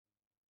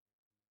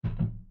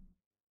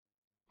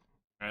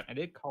Alright. I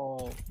did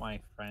call my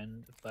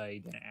friend, but he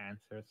didn't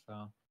answer, so.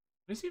 Let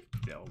me see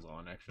if Dell's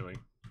on, actually.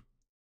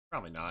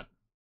 Probably not.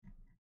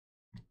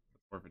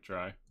 Worth a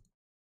try.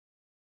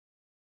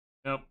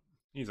 Nope.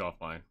 He's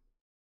offline.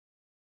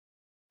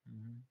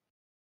 Mhm.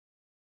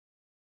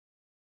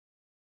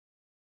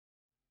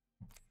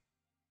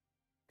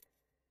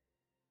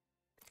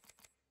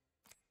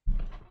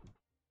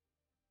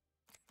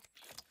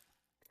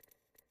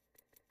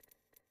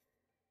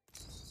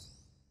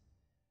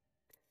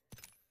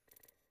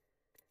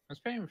 I was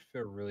playing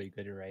for a really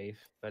good Wraith,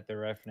 but the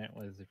Revenant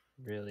was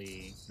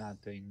really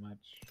not doing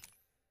much.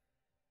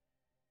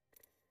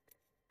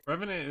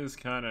 Revenant is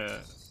kind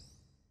of...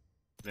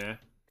 meh.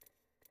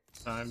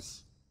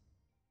 Times.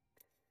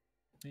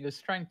 He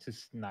was trying to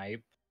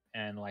snipe,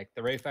 and like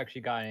the Wraith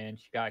actually got in,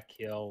 she got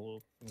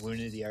killed,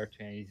 wounded the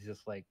archer, and he's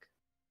just like,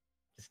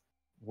 just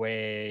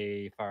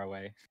way far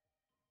away.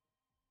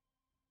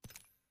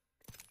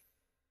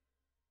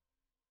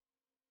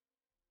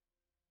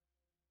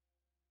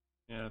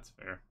 Yeah, that's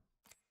fair.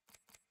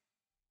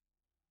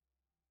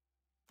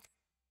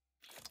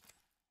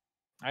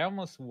 I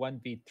almost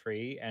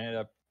 1v3, ended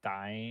up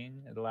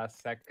dying at the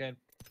last second,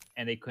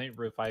 and they couldn't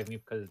revive me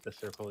because the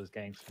circle was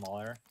getting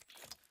smaller.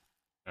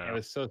 Oh. It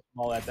was so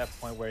small at that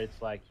point where it's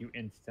like you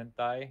instant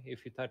die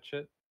if you touch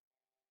it.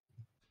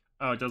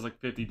 Oh, it does like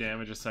 50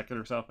 damage a second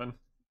or something?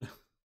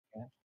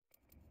 Yeah.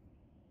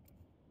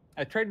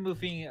 I tried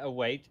moving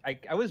away.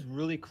 I was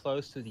really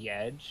close to the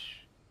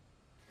edge,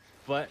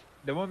 but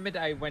the moment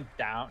I went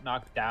down,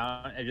 knocked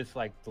down, I just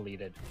like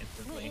deleted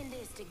instantly. We're in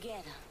this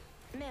together.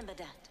 Remember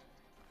that.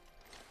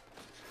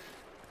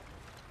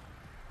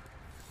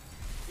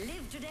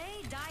 Live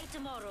today, die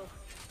tomorrow.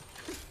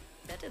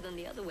 Better than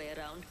the other way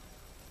around.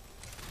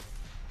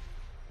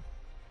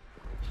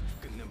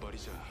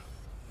 끝내버리자.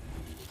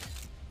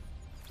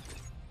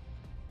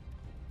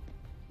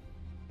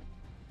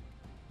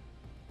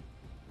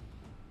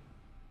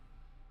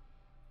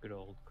 Good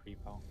old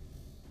creepo.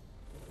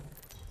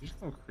 You just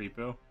call him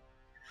Creepo?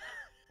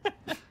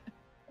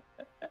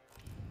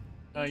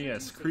 Ah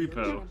yes,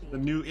 Creepo, the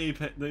new ape,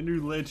 the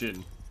new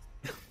legend.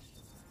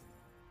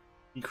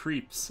 He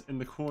creeps in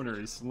the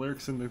corners,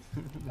 lurks in the...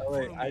 Oh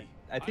wait,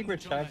 I think we're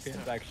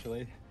champions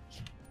actually.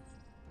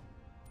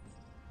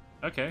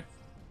 Okay.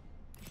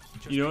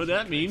 You know what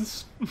that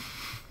means?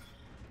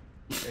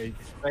 Okay,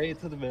 straight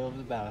to the middle of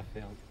the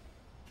battlefield.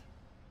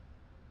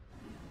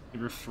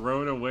 Either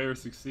throw it away or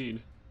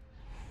succeed.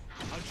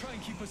 I'll try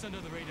and keep us under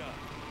the radar.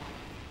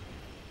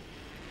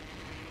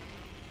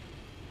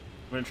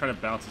 I'm gonna try to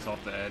bounce us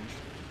off the edge.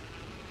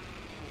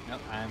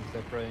 Nope, I'm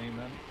separating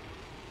them.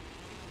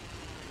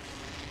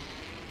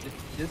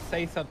 Just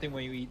say something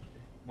when you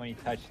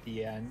touch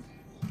the end.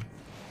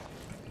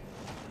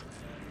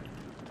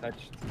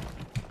 Touched.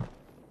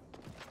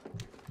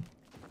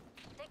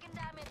 Taking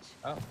damage.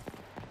 Oh.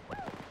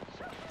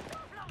 Shoot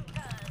yourself,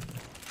 Lunkers.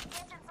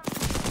 Getting some.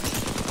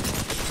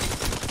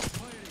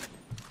 Firing.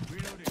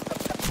 Reloading.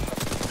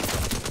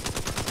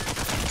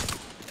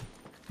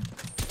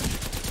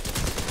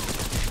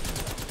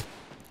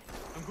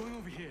 I'm going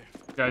over here.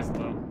 Guys,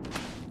 low.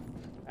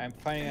 I'm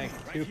fighting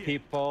like two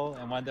people,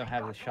 and one of them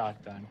has a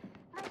shotgun.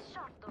 Nice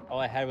shot, though. All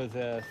I had was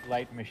a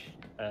light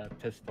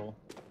pistol.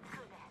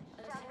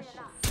 Good.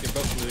 They're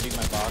both looting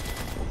my box,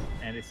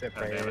 and they God damn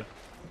separated. it.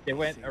 They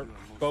went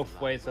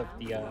both ways of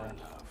the.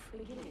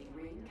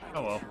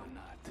 Oh well.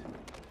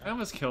 I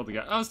almost killed the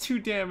guy. I was 2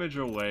 damage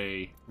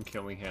away from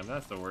killing him.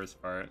 That's the worst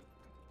part.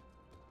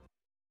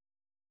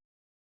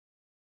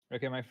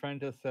 Okay, my friend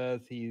just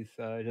says he's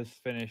just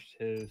finished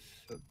his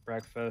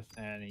breakfast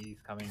and he's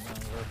coming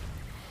over.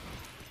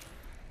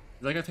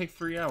 Is that gonna take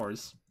 3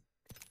 hours?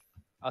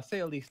 I'll say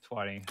at least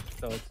 20,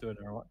 so let's do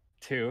another one.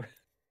 2.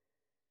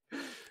 I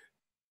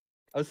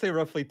would say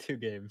roughly 2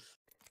 games.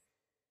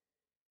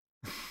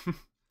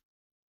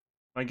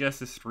 My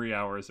guess is 3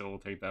 hours it will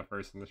take that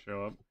person to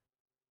show up.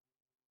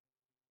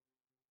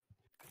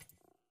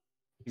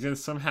 He's gonna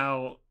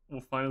somehow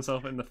will find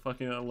himself in the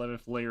fucking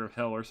 11th layer of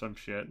hell or some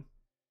shit. And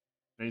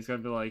he's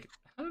gonna be like,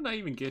 how did I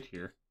even get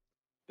here?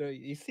 So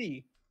you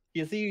see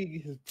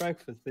his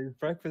breakfast. His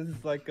breakfast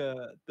is like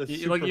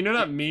Like, you know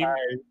that meme?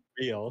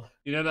 Real.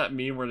 You know that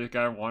meme where the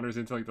guy wanders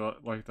into like the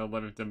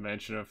 11th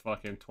dimension of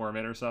fucking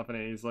torment or something,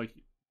 and he's like,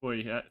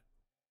 "Boy,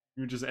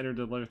 you just entered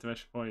the 11th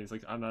dimension point." He's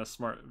like, "I'm not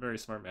a very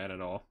smart man at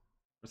all,"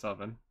 or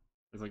something.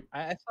 It's like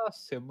I saw a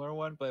similar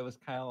one, but it was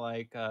kind of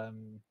like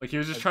he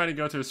was just trying to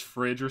go to his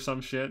fridge or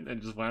some shit,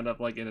 and just wound up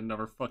like in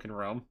another fucking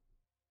realm.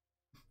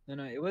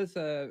 no, it was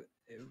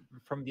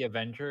from the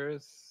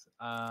Avengers.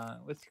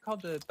 What's it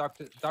called? The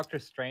Doctor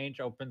Strange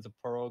opens a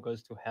portal,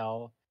 goes to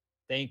hell,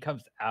 then he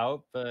comes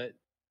out, but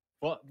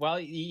well,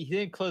 he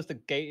didn't close the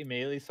gate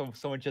immediately, so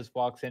someone just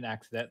walks in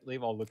accidentally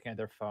while looking at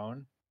their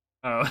phone,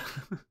 Oh,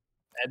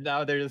 and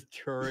now they're just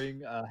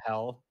touring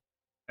hell.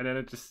 and then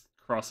it just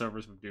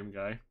crossovers with Doom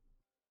Guy.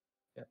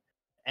 Yeah.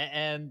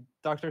 And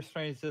Doctor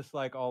Strange is just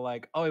like all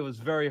like, oh, it was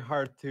very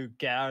hard to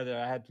get out of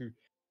there. I had to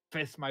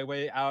fist my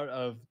way out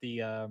of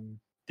the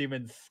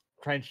demon's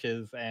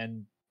trenches,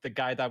 and the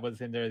guy that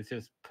was in there is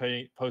just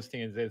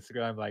posting his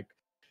Instagram like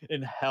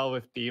in hell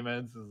with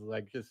demons, is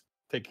like just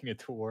taking a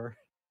tour.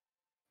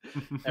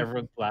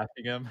 Everyone's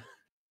laughing him.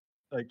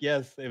 Like,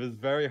 yes, it was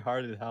very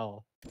hard as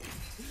hell.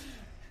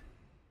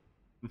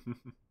 A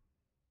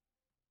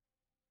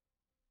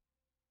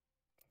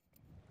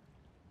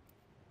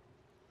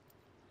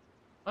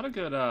lot of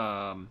good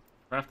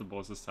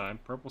craftables this time.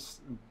 Purple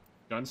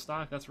gun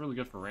stock, that's really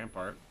good for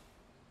Rampart.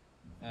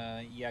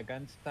 Yeah,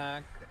 gun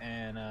stock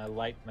and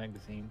light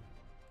magazine.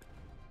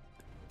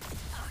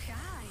 Okay,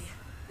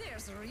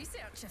 there's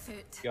research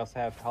afoot. You also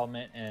have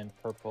helmet and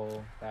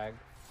purple bag.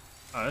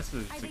 Oh, this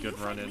is a Either you good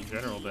run fight in with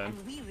general me then.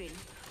 and we win,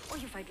 or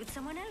you fight with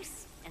someone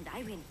else and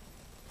I win.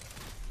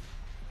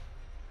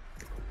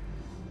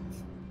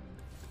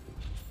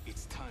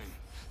 It's time.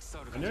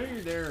 Start I know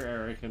you're there,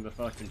 Eric, in the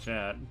fucking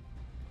chat.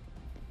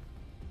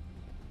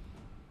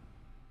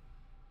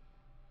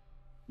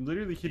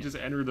 Literally, you just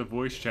enter the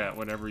voice chat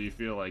whenever you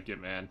feel like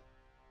it, man.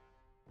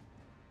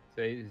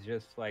 So he's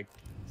just like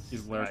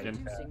He's lurking.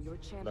 Introducing your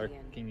champion.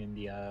 lurking in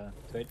the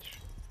Twitch.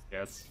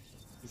 Yes,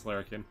 he's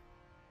lurking.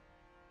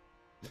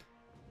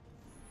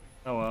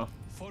 Oh well.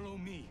 Follow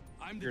me.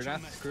 I'm the You're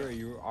not Master. screw.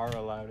 You are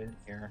allowed in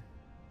here.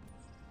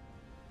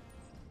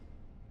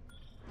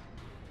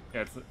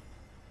 Yeah, it's.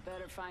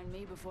 Better find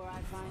me before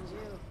I find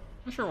you.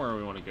 Not sure where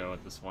we want to go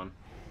with this one.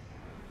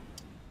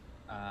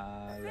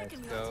 Let's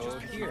Reckon we ought go to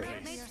join the here.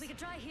 market, mates. We could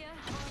try here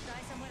or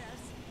die somewhere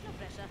else. No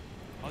pressure.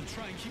 I'll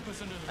try and keep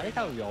us under the I like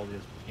radar. how we all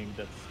just pinged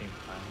at the same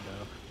time,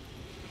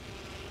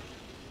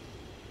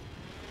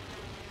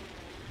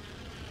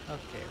 though.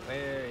 Okay,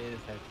 where is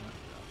that one?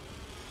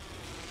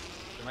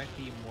 There might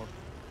be more.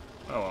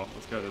 Oh well,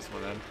 let's go this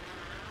one then.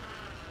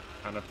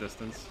 Not enough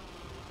distance.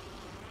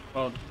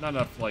 Well, not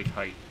enough like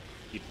height.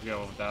 Keep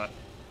going with that.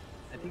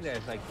 I think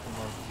there's like 2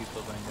 more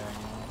people going there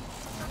anyway.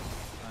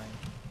 Fine.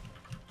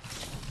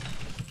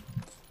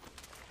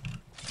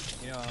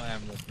 You know,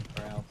 I'm looking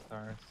for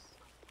L-stars.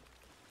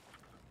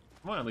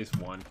 I want at least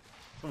one.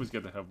 It's always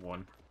good to have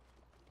one.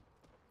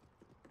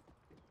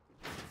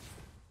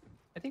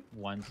 I think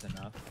one's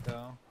enough,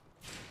 though.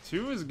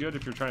 2 is good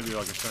if you're trying to do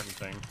like a certain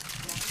thing.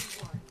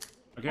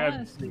 Okay, I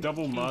Honestly, have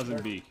double 2's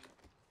Mozambique.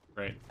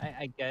 Right.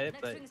 I get it,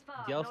 Next but ring's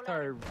far, the no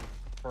L-star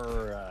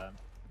for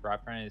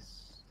Broadbrand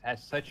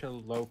has such a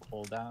low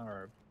cooldown,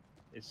 or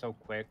it's so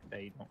quick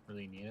that you don't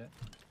really need it.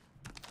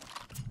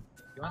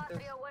 You want this?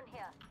 R301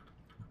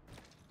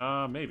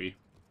 here. Maybe.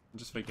 I'm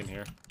just faking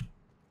here.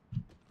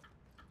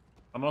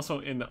 I'm also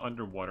in the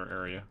underwater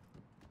area.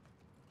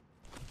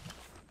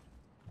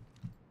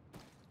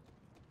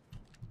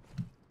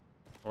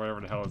 Or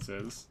whatever the hell this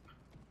is.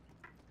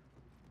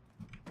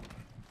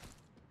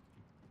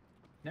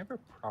 Never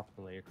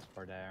properly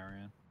explored that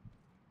area.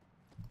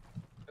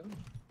 Ooh.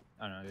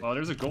 Oh no, Well,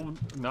 there's a gold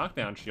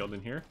knockdown shield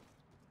in here.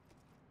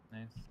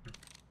 nice.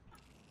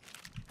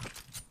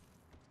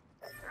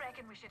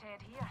 Reckon we should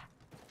head here.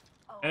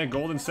 And a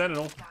golden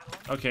sentinel.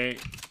 Okay,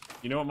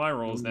 you know what my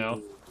role is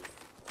now.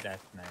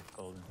 That's nice.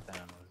 Golden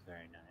Sentinel was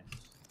very nice.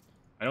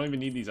 I don't even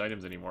need these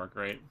items anymore,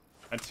 great.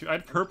 I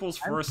had purples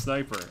for a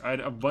sniper. I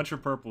had a bunch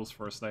of purples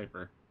for a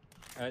sniper.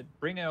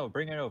 Bring it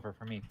over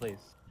for me, please.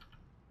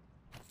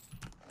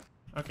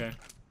 Okay.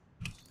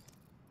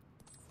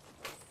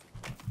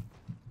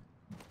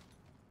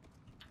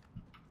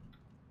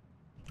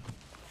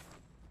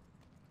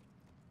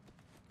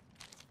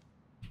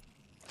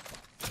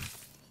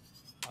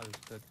 I'll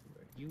just go to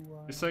where you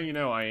are. Just so you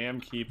know, I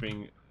am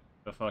keeping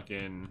the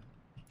fucking...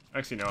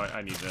 Actually, no,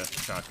 I need the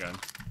shotgun.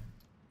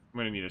 I'm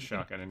gonna need a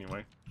shotgun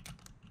anyway.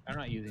 I'm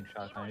not using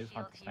shotgun. I just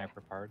want the sniper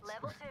parts.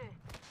 Level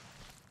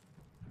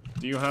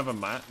 2. Do you have a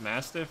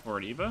Mastiff or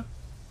an Eva?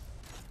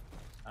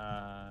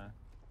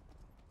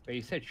 Wait,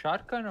 you said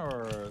shotgun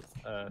or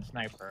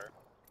sniper?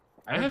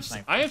 I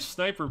have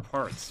sniper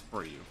parts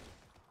for you.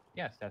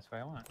 Yes, that's what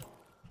I want.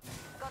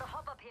 Gotta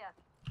hop up here.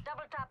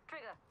 Double tap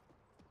trigger.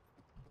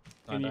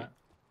 Can Want you that?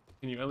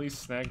 can you at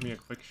least snag me a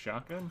quick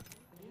shotgun?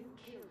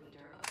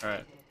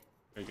 Alright,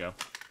 there you go.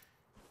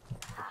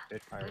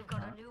 Spitfire. We've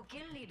got a new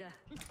kill leader.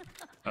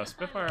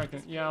 Spitfire I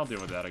can... Yeah, I'll deal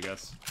with that, I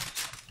guess.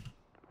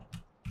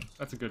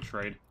 That's a good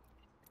trade.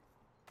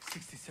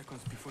 60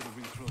 seconds before the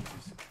ring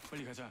closes.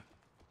 빨리 가자.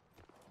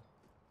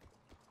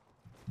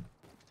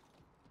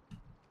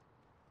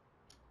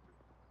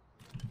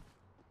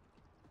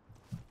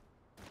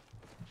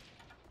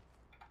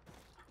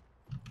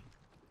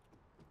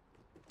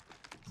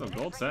 So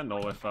gold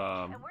sentinel with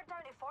And we're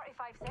down to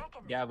 45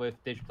 seconds. Yeah,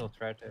 with digital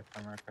threat, if I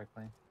remember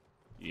correctly.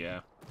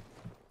 yeah.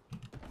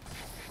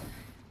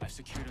 I've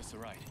secured us a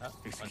ride. Oh, one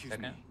Excuse me.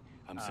 second.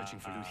 I'm searching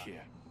for loot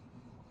here.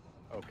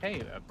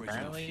 Okay, Original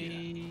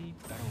apparently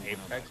That'll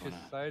Apex run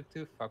out. decided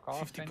to fuck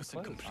off and 50%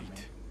 close on me.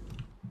 complete.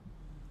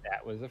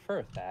 That was the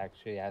first. That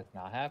actually has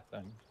not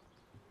happened.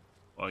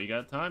 Well, you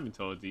got time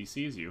until it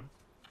DCs you.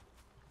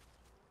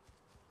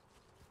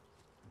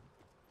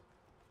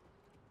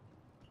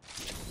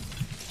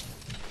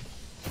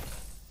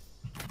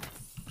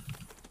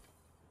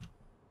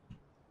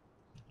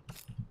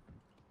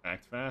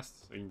 Act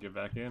fast so you can get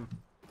back in.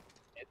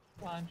 It's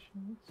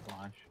launching. It's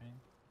launching.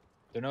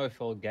 Don't know if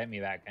it'll get me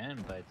back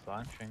in, but it's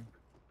launching.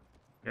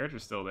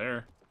 Character's still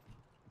there.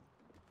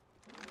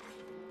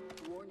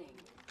 Warning.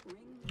 Ring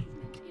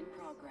movement in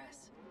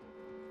progress.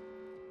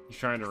 He's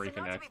trying to So not to be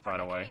reconnect, by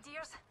the way. prickly,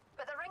 dears,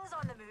 but the ring's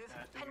on the move,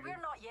 and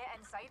we're not yet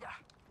inside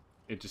her.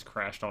 It just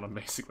crashed on him,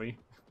 basically.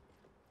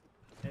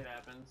 It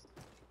happens.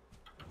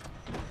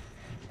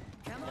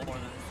 Come on, guys.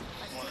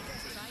 Let's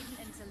take this trident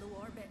into low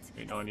orbit.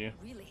 Waiting on you.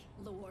 Really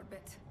low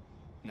orbit.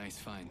 Nice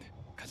find.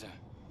 가자.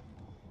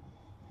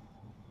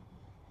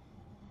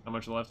 How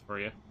much left for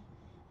you?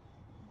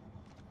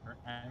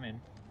 I'm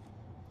in.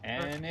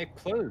 And it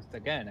closed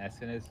again as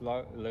soon as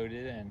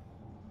loaded in.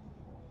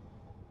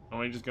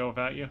 Want me to just go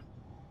without you?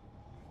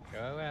 Go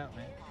out,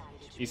 man.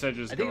 He said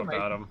just I go think it might-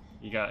 without him.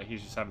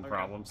 He's just having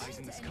problems. Eyes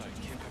in the sky.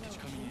 Care package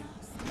coming in.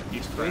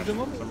 He's It was crashing the for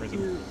moment some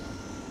reason.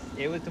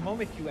 it was the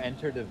moment you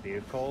entered the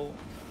vehicle.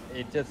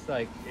 It just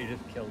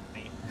killed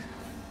me.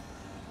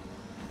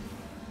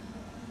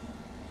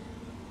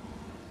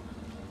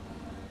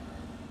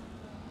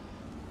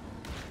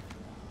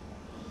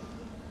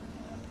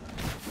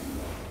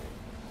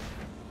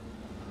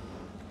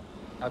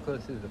 How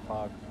close is the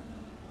fog?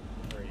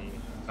 Already.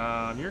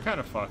 You're kind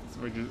of fucked.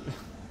 We're just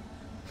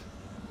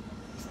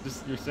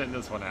you're sitting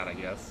this one out, I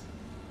guess.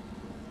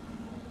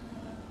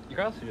 You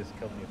could also just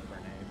kill me with a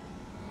grenade.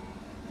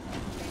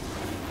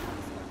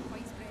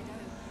 Quite spread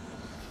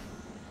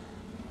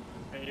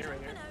out. Hey, you're right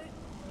here. Coming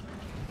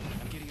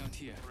out. I'm getting out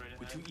here. Right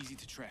We're too ahead. easy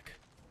to track.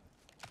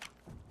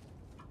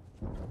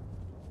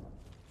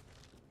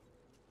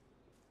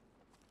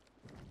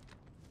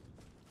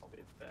 Probably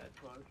a bad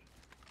push.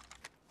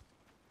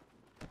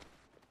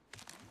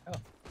 Oh,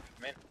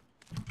 man.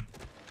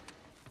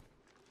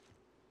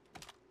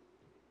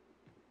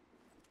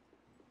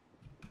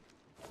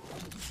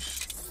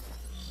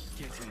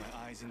 Getting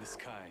my eyes in the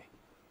sky.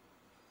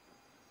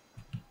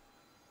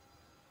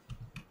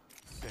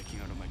 Backing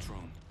out of my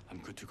drone. I'm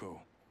good to go.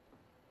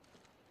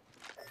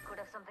 Could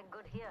have something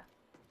good here.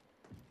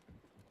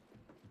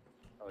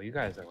 Oh, you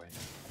guys are way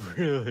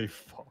really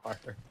far.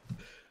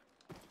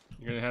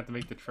 You're gonna have to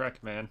make the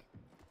trek, man.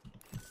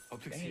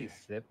 Optics Can you here.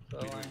 zip the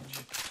line?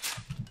 Mid-range.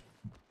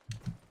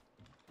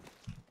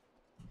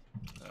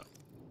 Oh.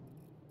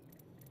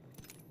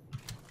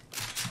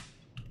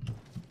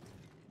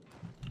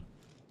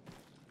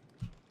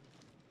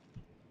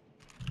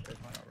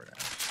 There's one over there.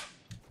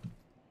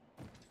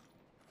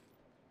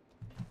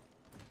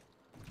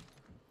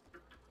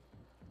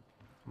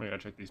 I'm gonna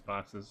check these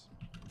boxes.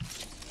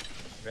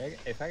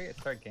 If I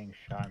start getting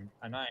shot,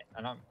 I'm not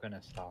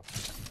gonna stop.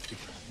 Keep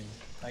running.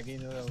 Like, you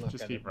know, look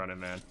Just at keep it. running,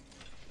 man.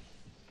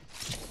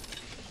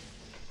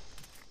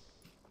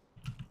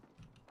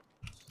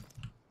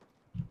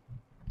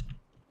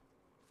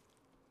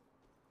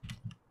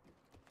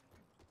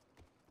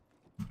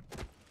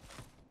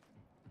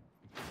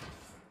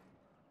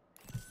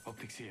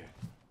 Optics here.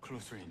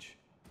 Close range.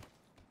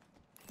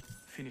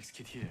 Phoenix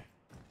kit here.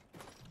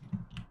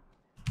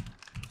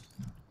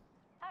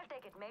 I'll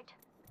take it, mate.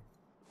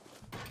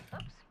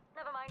 Oops,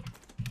 never mind.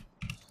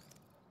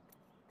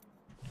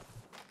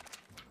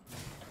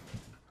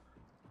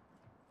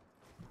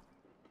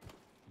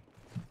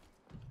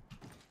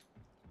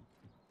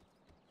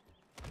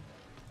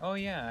 Oh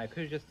yeah, I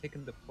could have just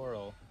taken the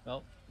portal.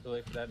 Well, too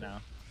late for that now.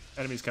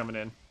 Enemies coming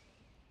in.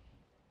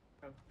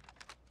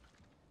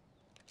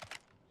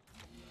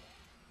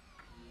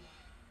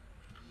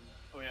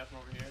 Oh yeah, from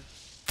over here.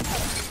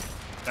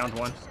 Downed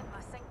one. Shit,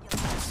 my singular.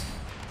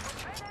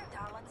 We're right out,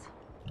 darlings.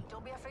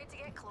 Don't be afraid to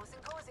get close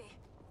and cozy.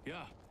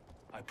 Yeah.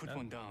 I put Yeah.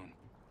 one down.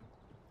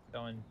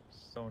 That one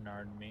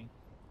sonar'd me.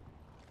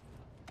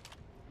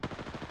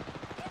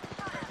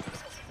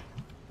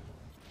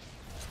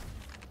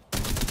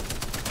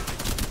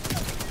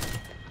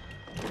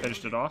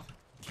 Finished it off.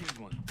 Killed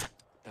one.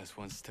 That's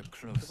one step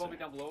There's closer. probably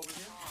down below over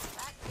here.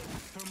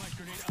 Thermite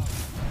grenade out.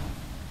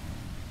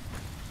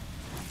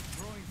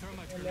 Throwing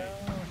thermite grenade.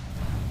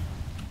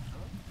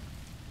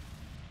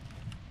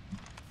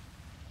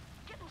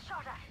 Getting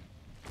shot at.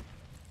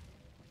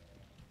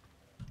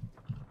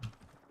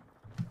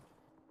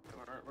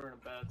 We're in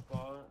a bad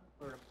spot.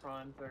 We're in a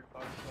prime third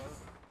party spot.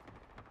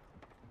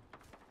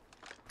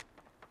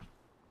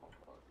 Oh,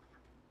 fuck.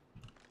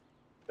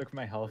 Took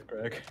my health,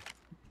 Greg.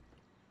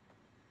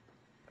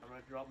 I'm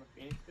gonna drop my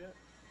Phoenix kit.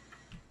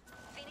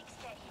 Phoenix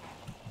K here.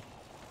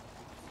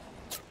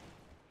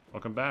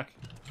 Welcome back.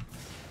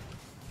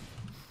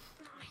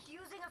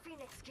 Using a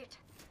Phoenix kit.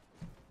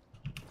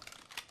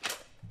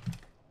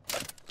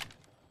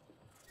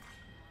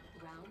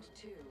 Round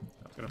 2.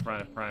 I was gonna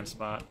find a prime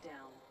spot. Down.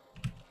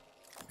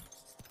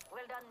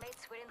 Well done,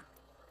 mates. We're in.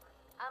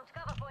 Amped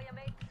cover for you,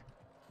 mates.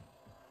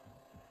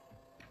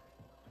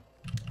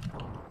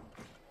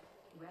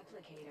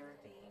 Replicator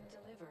being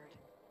delivered.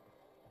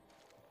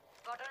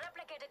 Got a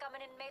replicator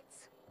coming in,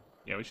 mates.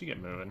 Yeah, we should get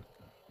moving.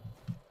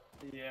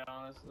 Yeah,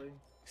 honestly.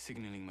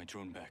 Signaling my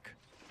drone back.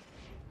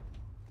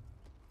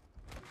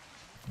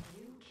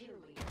 New kill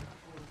leader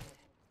appointed.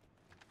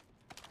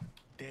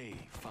 They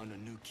found a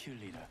new kill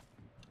leader.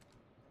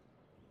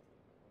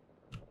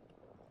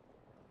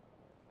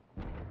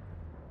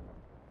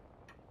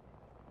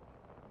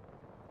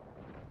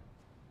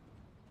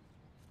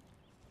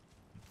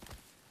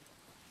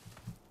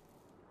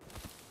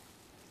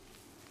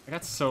 I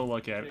got so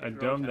lucky. I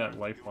Take domed towers that if you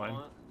lifeline.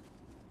 want.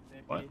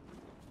 Maybe. What?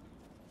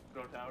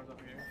 Throw towers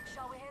over here.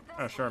 Shall we hit this?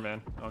 Oh, sure, man.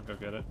 I'll go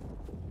get it.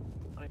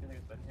 I don't even think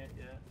it's been hit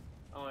yet.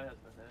 Oh, it has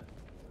been hit.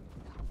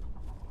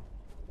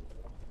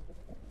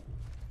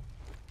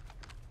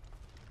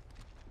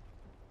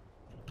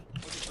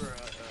 Looking for an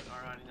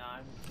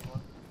R99 if you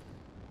want.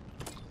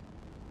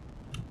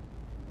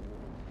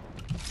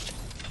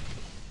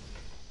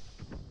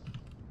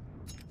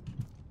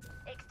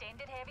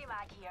 Extended heavy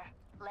mag here.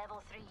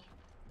 Level 3.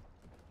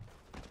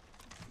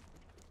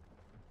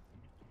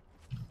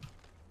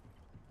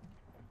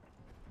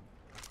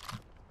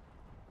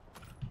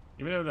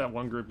 Even though that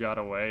one group got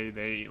away,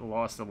 they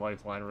lost the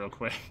lifeline real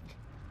quick.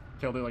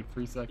 Killed it like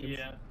 3 seconds.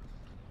 Yeah.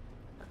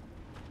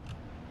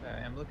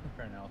 I'm looking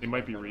for an alpha. They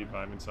might be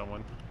reviving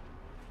someone.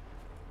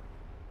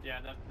 Yeah,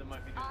 that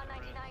might be good. for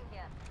it. R99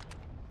 here.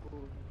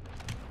 Ooh.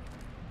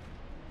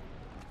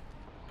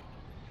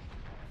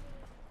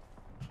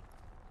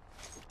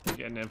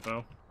 Getting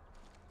info.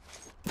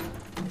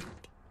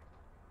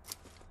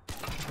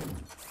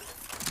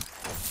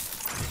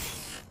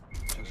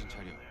 정신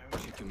차려.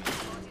 Check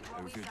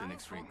I revealed the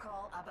next ring.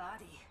 Call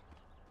Abadi.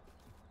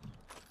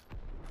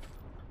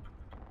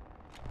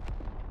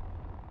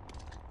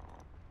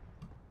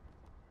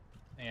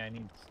 Hey, I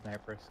need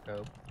sniper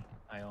scope.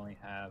 I only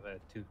have a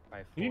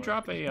 2x4. Can you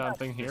drop a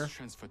thing here? Let's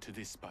transfer to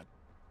this spot.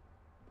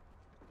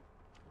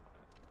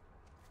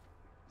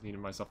 Needed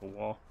myself a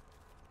wall.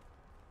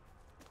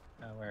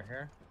 Where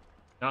here?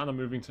 Not on the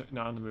moving.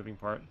 Not on the moving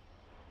part.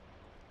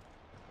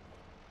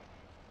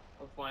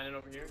 I'm flying it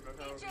over here.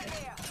 Go over Check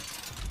here. here.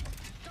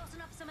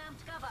 Tossing up some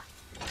amped cover.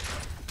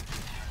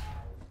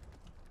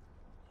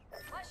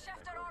 Let's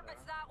shift our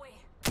orbits that way.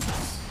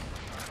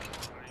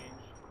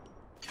 Range.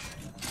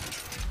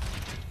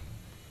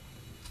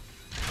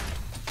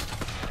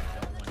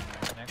 Got one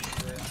right next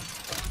to it.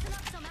 Tossing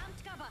up some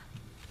amped cover.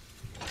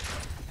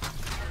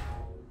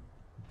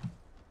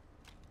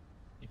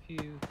 If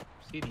you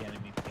see the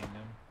enemy, ping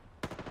them.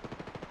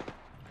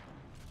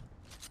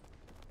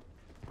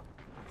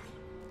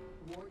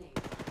 Warning.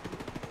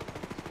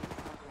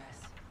 Progress.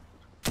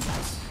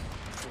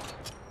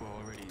 We're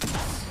already.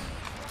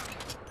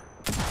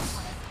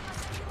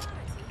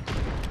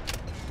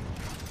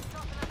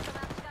 Dropping up some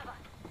amped cover.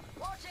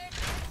 Watch it.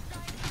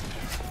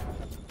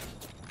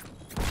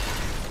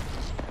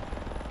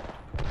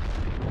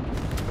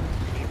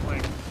 Keep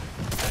playing.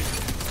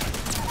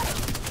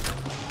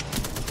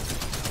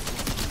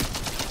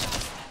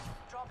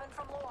 Dropping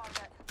from low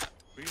orbit.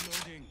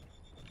 Reloading.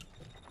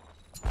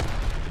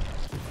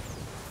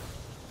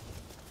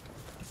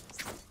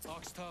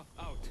 Oxstar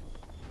out.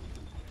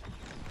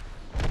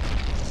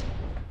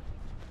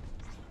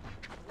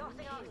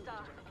 Tossing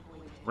All-Star.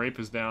 Rape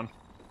is down.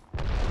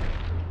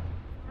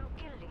 No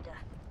kill leader.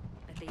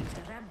 But they used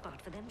a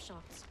rampart for them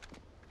shots.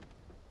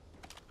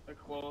 They're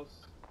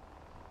close.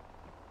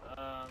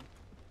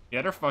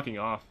 Yeah, they're fucking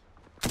off.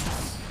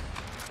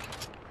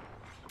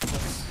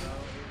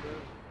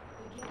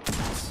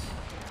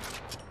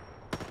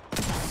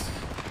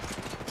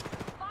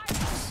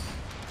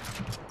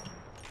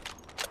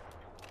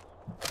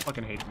 I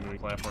fucking hate the moving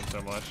platform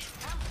so much.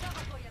 Amped cover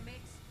for you,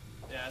 mates.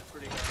 Yeah, it's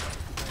pretty good.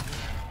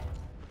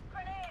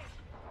 Grenade.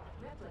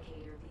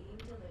 Replicator being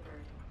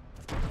delivered.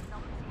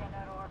 Something's getting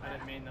out of I orbit.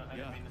 didn't mean to. I Yeah,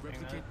 didn't mean to ping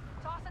replicate.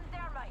 that. Tossing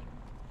thermite.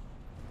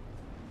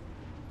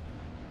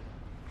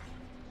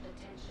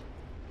 Attention.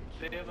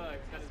 They have a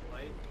extended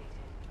light.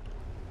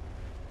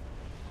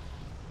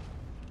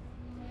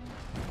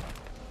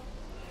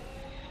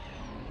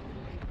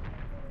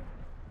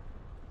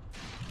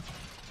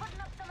 Putting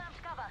up some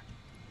amped cover.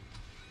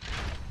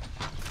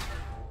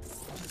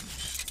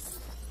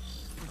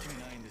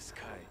 29 in the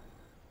sky.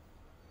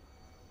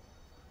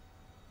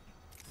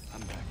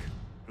 I'm back.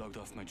 Logged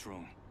off my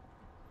drone.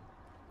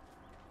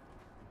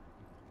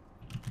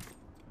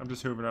 I'm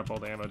just hoovering up all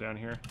the ammo down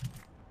here.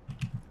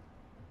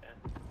 Yeah.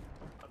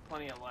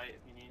 Plenty of light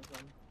if you need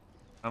some.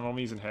 I'm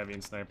only using heavy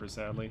and sniper,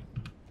 sadly.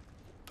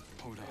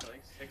 Hold up.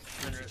 Like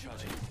 600.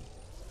 Recharging.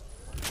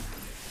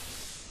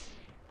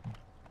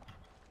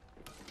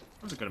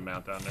 There's a good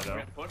amount down there,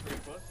 We're though.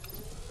 gonna push.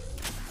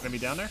 Enemy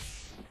down there?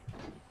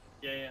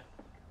 Yeah, yeah.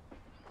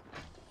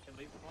 Can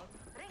leave the one.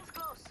 Ring's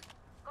close.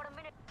 Got a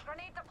minute.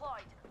 Grenade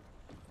deployed.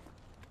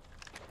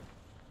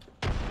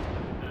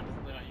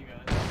 Absolutely not you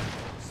guys.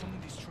 Someone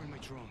destroyed my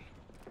drone.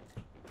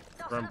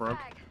 Tossing Drone a broke.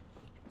 frag.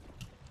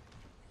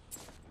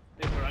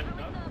 They were right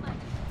Throwing up. thermite.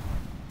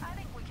 I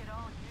think we could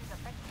all use a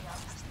pick-me-up.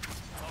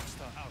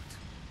 Oxstar out.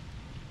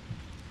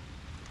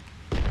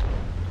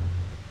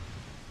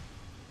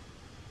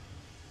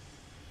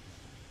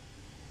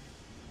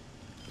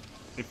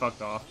 They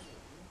fucked off.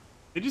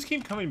 They just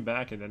keep coming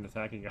back and then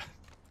attacking us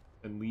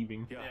and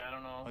leaving. Yeah. Yeah, I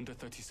don't know. Under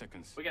 30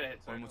 seconds. We gotta hit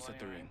circle Almost at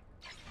the anyway. ring.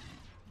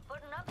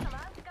 Putting up some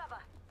amped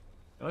cover.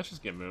 Yeah, let's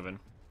just get moving.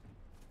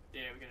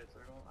 Yeah, we gotta hit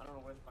circle. I don't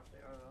know where the fuck they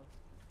are though.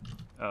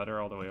 Oh, they're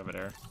all the way over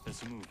there.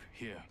 There's a move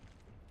here.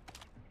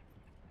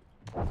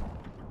 You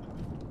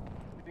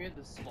can get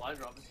the supply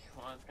drop if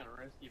you want. It's kind of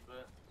risky,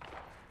 but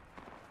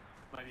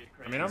Might be a I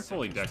crazy. mean, I'm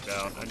fully decked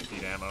out. I just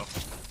need ammo.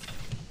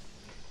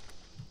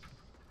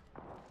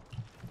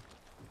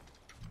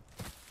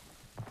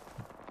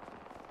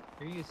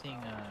 You're using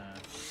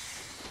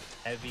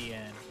heavy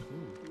and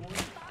ooh,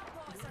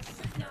 Starbots are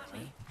shooting at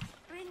me.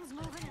 Ring's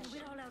moving and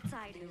we're all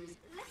outside.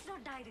 Let's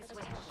not die this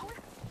way.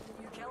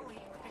 You kill me.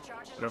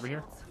 Recharging Get over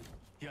here. shields.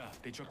 Yeah,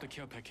 they dropped the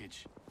care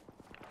package.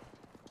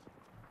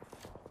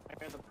 I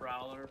got the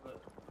prowler,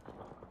 but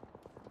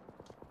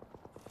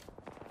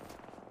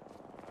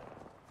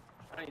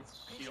I need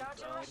shields.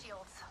 Recharging my Though.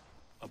 shields.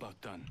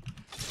 About done.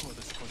 2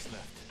 other squads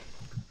left.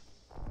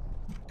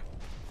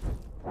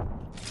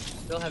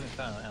 still haven't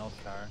found an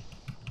L-Star.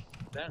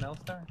 Is that an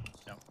L-Star?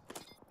 No.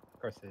 Of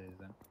course it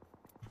isn't.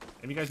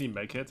 Any guys need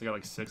med kits? I got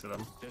like 6 of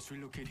them. Let's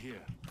relocate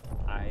here.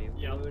 I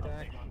Yeah, I'll would take one.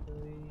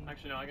 actually.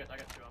 Actually, no, I got 2. I'm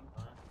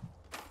fine.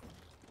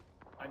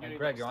 I do Hey, need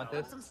Greg, those you want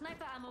cells. this? Some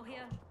sniper ammo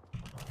here.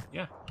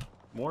 Yeah,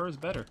 more is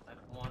better. I have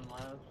 1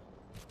 left.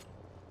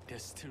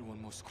 There's still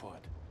 1 more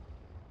squad.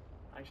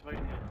 Actually, if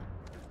I can get.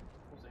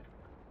 We'll see.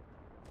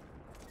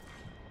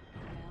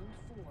 Round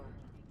 4.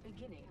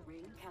 Beginning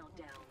ring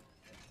countdown.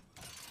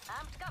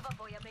 I'm cover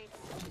for you, mates.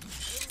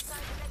 Inside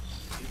the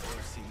next. The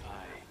all-seeing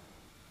eye.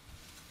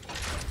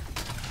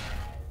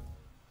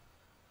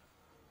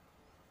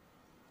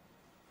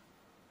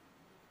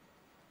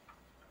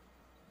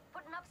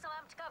 Putting up some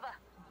amped cover.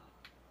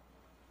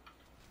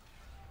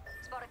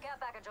 Spot a care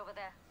package over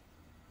there.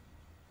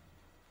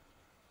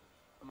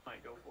 I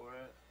might go for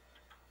it.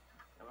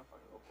 I'm gonna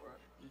fucking go for it.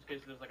 Just in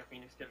case there's like a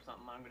Phoenix kit or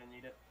something, I'm gonna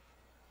need it.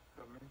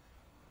 Cover me.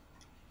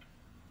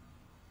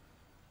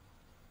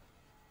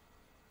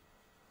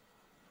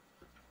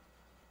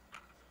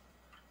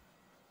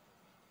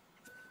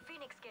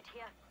 Phoenix kit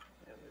here.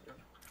 Yeah, they do.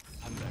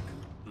 I'm back.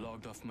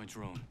 Logged off my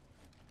drone.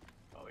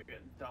 Oh, we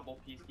get double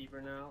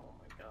Peacekeeper now? Oh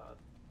my god.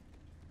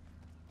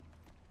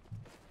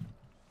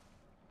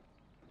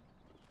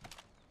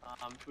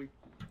 Should we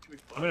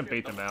I'm gonna get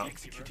bait them double out.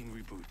 Peacekeeper? Executing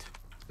reboot.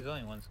 There's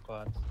only 1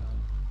 squad. So.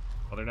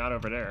 Well, they're not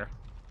over there.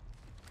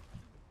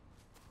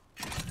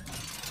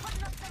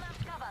 Putting up some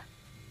amped cover.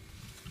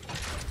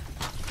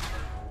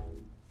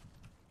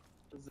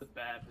 This is a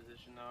bad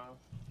position though.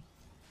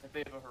 If they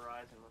have a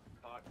horizon, we're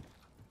fucked.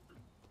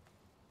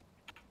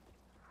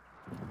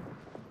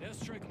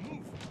 Airstrike,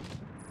 move!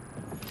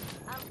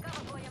 I'm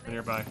cover for you,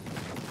 They're mates. nearby.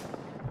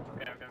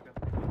 Okay.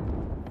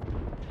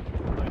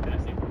 Okay, I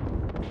see.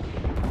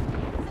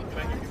 Get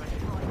back here.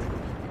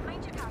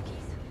 Mind your car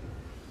keys.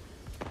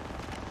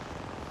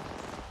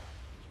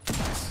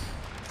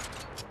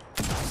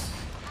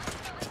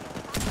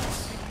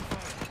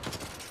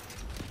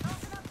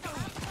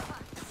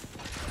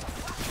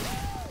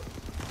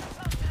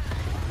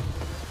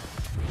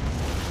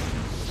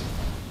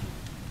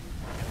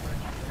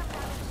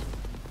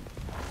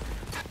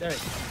 There.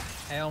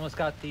 I almost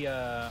got the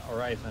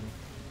Horizon.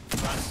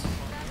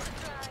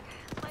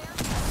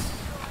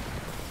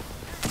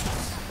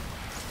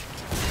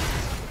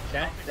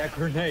 That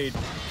grenade.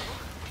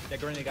 That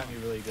grenade got me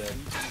really good.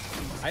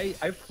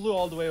 I flew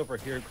all the way over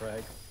here,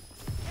 Craig.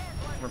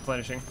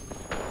 Replenishing.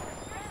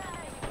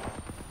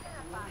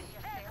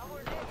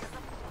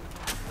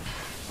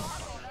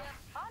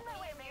 On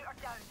my way, mate, or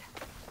down.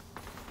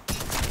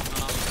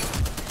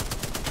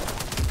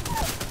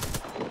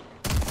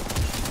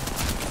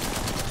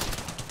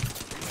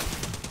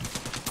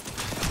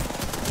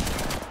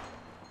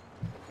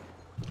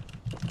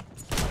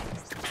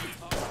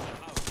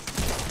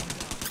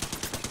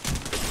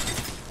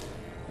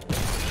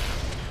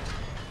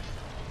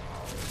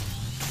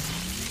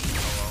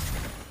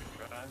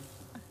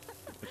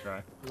 Good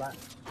try.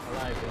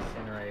 Alive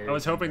incinerator. I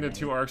was hoping the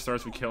 2 arc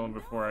stars would kill him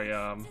before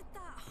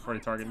he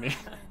targeted me.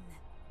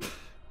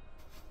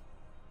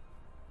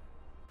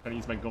 Trying to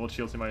use my gold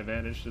shield to my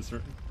advantage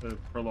to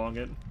prolong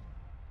it.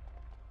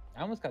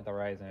 I almost got the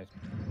Horizon. It's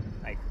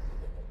like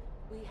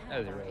We That have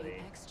was our really-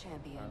 Apex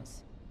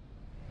champions.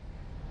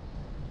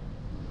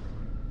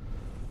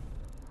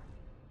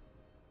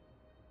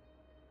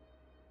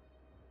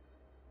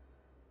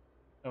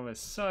 That was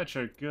such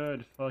a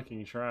good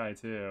fucking try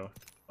too.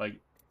 Like,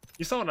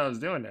 you saw what I was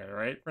doing there,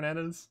 right,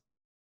 Fernandez?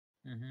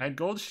 I had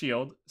gold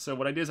shield, so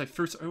what I did is I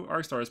threw 2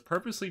 arc stars,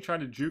 purposely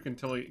tried to juke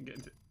until he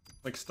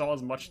like stall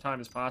as much time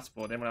as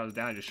possible. Then when I was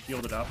down, I just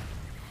shielded up,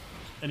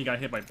 and he got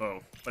hit by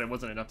both, but it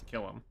wasn't enough to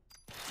kill him.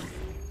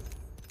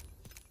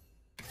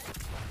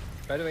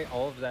 By the way,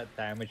 all of that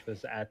damage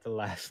was at the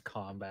last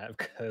combat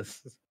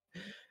because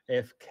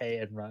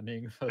AFK and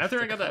running. Was After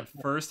the I got that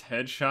combat. first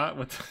headshot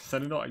with the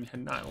Sentinel, I had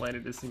not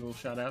landed a single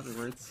shot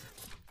afterwards.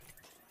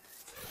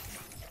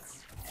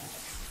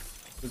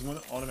 There's one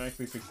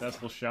automatically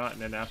successful shot,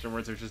 and then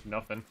afterwards there's just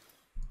nothing.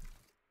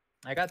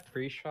 I got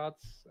 3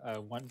 shots.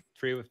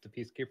 3 with the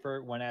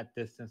Peacekeeper, 1 at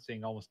distance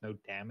doing almost no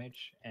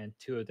damage, and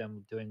 2 of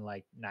them doing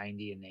like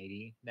 90 and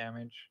 80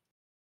 damage.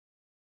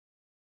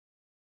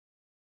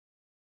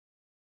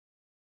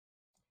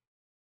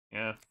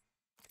 Yeah.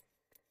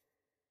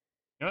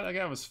 You know what? That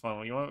guy was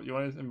fun. You want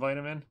to invite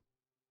him in?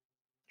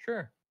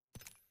 Sure,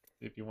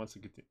 See if he wants to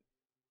continue.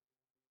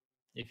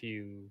 if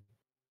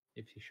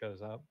he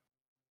shows up.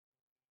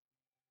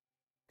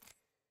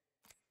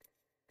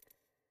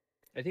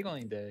 I think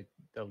only the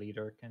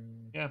leader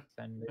can Yeah,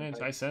 send I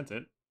invites. sent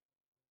it.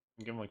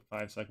 Give him like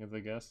 5 seconds, I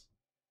guess.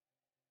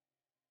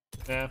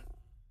 Yeah,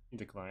 he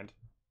declined.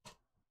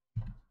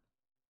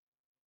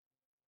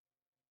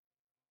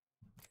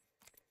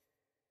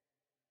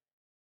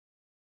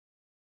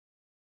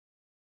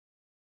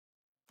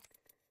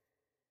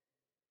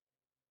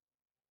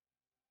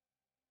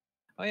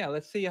 Oh yeah,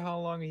 let's see how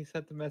long he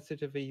sent the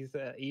message if he's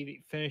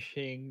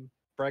finishing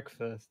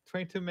breakfast.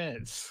 22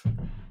 minutes.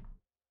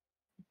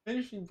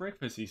 Finishing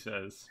breakfast, he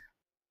says.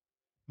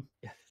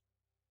 Yes.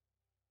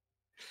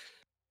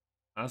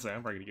 Honestly,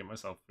 I'm probably gonna get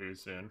myself food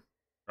soon.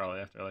 Probably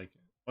after like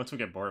once we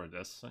get bored with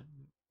this,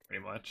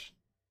 pretty much.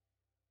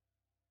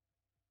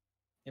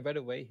 And by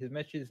the way, his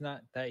message is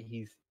not that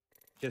he's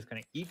just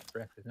gonna eat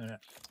breakfast. No, no.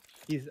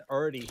 He's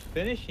already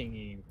finishing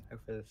eating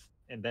breakfast,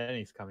 and then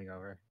he's coming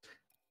over.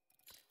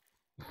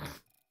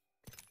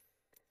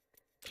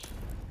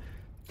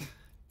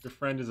 Your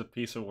friend is a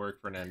piece of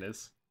work,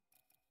 Fernandez.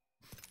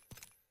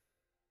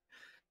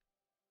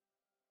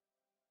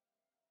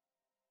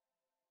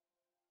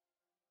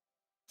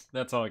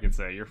 That's all I can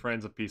say. Your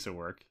friend's a piece of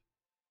work.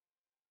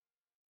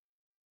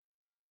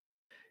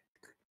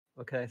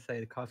 What can I say?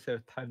 The concept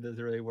of time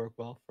doesn't really work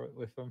well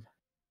with him.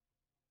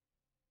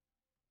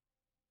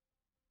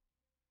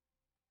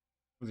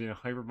 Was he in a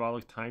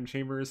hyperbolic time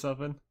chamber or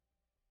something?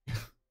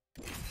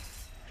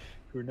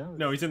 Who knows?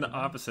 No, he's in the Who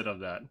knows? opposite of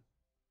that.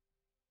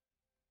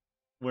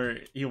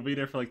 Where he'll be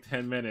there for like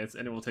 10 minutes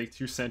and it will take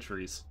 2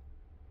 centuries.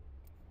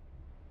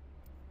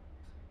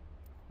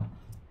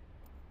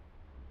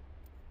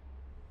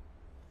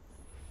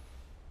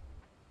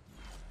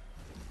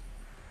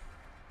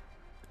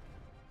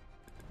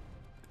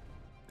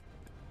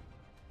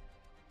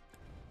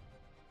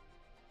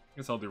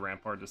 Guess I'll do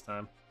Rampart this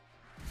time.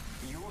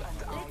 You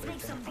and I. Let's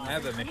make some I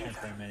have a decent mission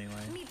pizza. for him anyway.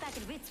 Meet back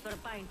at Ritz for a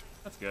pint.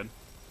 That's good.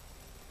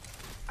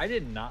 I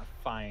did not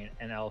find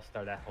an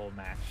L-star that whole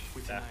match.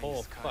 With That an whole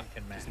ice sky,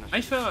 fucking match.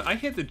 it's not- I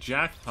hit the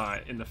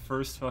jackpot in the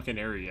first fucking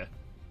area.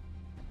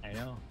 I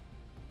know.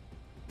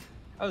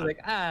 I was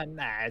like,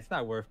 nah, it's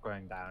not worth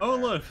going down. Oh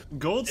there. look,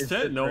 gold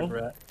Instant sentinel,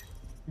 regret.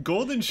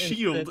 golden Instant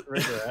shield,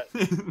 regret.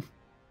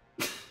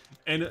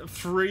 and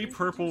 3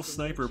 purple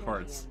sniper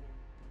parts.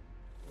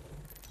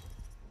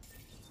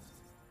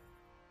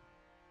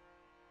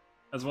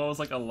 As well as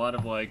like a lot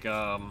of like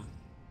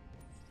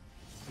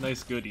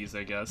nice goodies,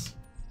 I guess.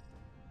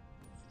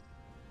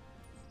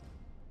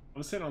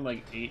 I'm sitting on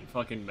like 8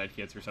 fucking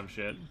medkits or some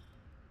shit.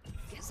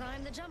 Guess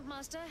I'm the jump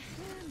master.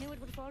 Knew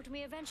it would fall to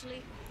me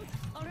eventually.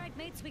 All right,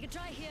 mates, we could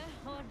try here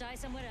or die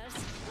somewhere else.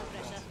 No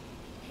pressure.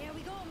 Here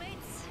we go,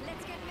 mates.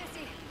 Let's get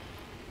messy.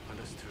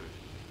 Understood.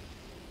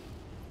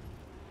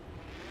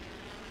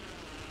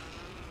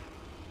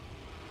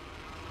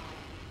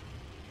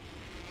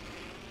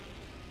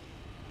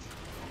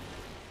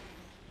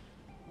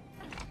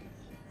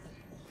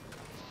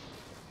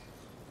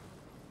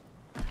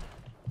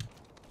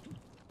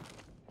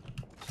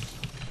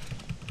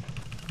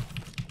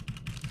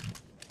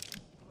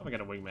 Oh, I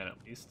got a wingman at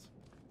least.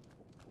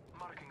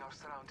 Marking our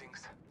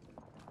surroundings.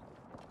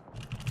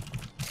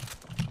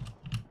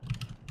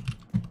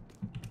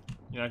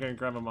 You're not gonna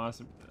grab a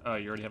moss? Oh,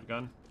 you already have a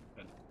gun?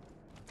 Good.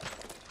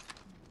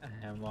 A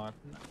Hemlock,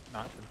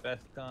 not the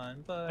best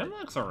gun, but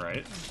Hemlock's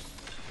alright.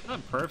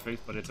 Not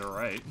perfect, but it's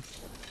alright.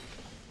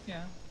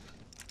 yeah.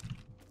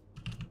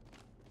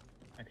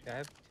 Actually, I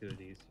have 2 of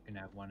these. You can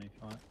have one if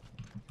you want.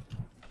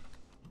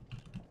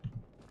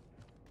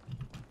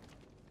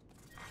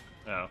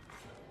 Oh.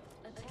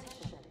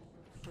 Attention.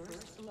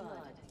 First blood.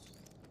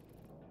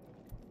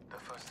 The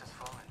first has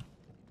fallen.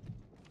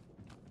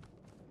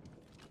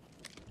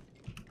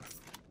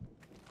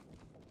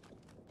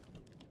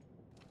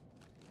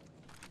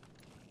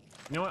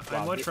 You know what?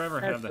 Wow, I'd much the rather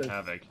have the effort.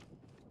 Havoc.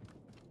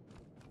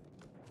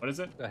 What is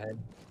it? Go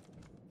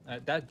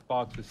ahead. That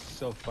box was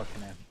so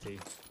fucking empty.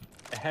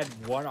 It had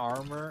 1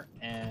 armor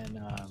and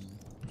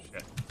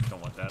Shit.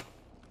 Don't want that.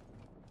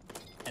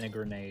 a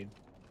grenade.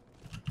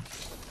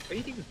 What do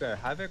you think is better,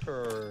 Havoc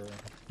or?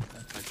 I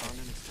found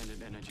an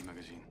extended energy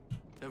magazine.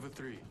 Level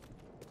 3.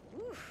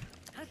 Oof,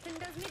 nothing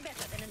does me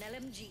better than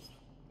an LMG.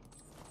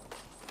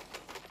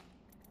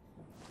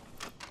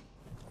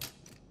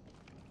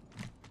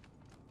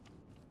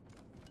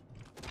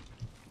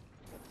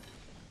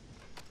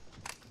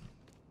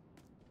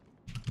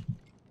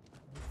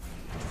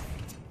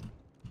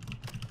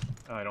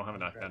 Oh, I don't have a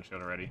knockdown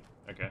shield already.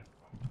 Okay.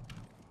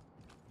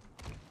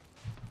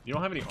 You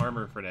don't have any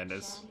armor,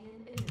 Fernandez.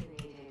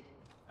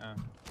 Oh,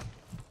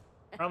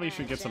 Probably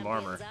should get some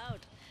armor. Champions out.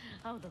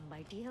 Oh, the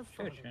mighty have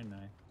sure, fallen. shouldn't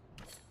I?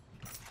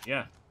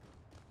 Yeah.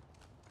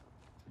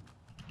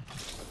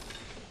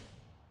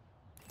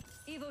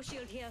 Evo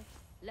shield here,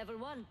 level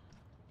 1.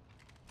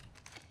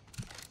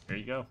 There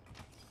you go.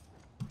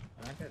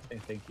 I'm not gonna say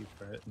thank you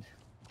for it.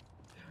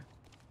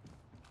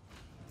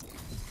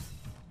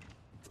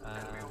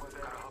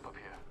 Gotta hop up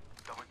here.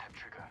 Double tap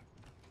trigger.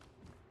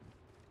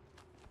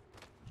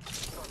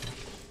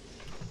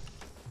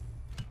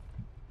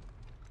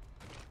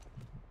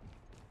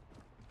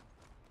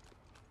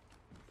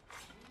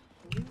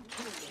 New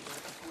kill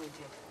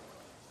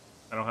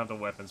don't have the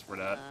weapons for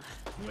that.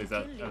 At least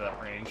at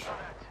that range.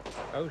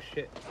 Oh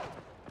shit.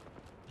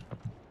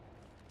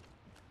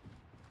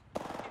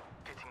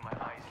 Getting my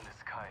eyes in the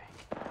sky.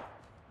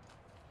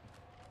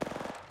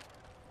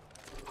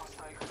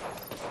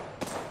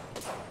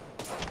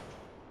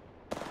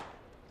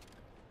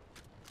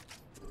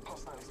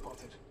 Hostile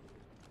spotted.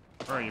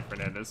 Where are you,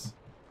 Fernandez?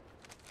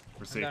 For I'm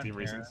down safety here.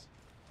 reasons.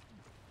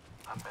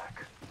 I'm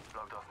back.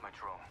 Logged off my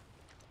drone.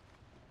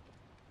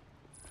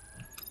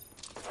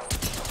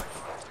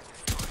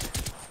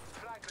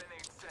 Frag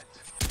grenade set.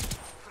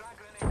 Frag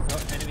grenade.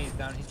 Oh, enemies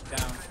down. He's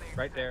down.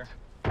 Right there.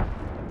 Down.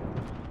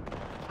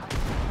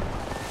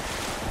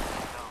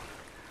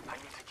 I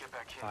need to get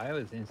back Oh, in. I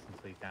was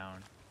instantly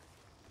down.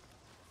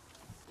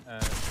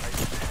 Right here.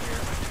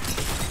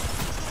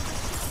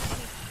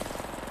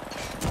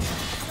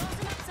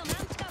 Closing up some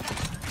amped cover.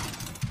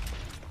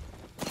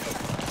 I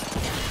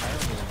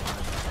don't even want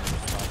to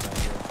know about that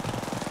here.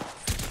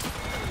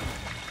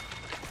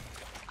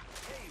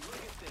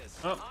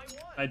 Oh,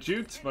 I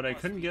juked, but I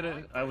couldn't get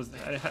it. I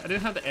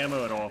didn't have the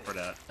ammo at all for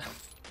that.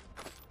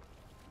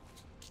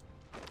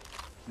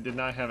 I did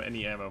not have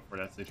any ammo for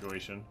that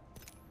situation.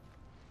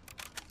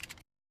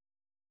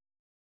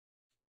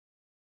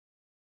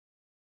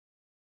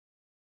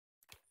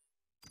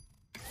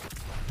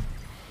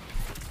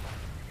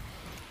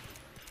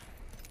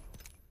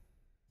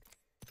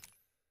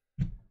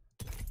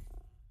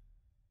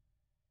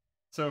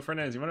 So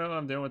Fernandez, you wanna know what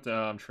I'm doing with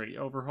the trait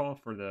overhaul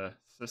for the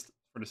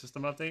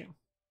system update?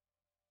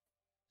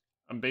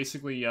 I'm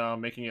basically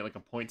making it like a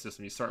point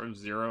system. You start with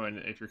 0, and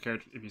if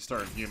you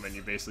start human,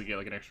 you basically get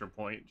like an extra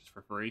point just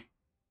for free.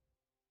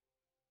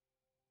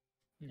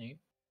 Neat.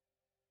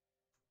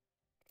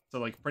 So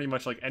like pretty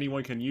much like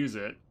anyone can use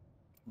it,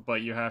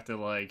 but you have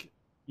to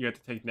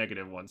take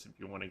negative ones if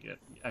you want to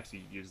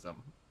actually use them.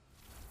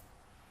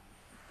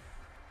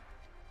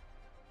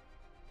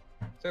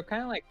 So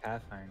kind of like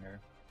Pathfinder.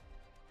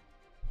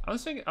 I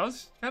was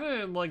kind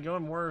of like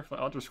going more for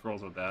Elder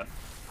Scrolls with that,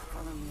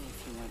 Follow me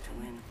if you want to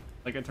win.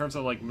 like in terms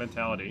of like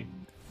mentality,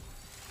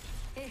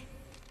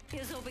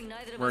 Here's hoping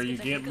neither of where us you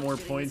gets a get hiccup more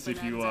during points this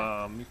if you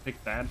bonanza.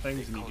 pick bad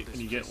things, and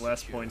you get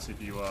less points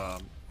if you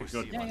pick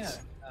good Yeah, ones.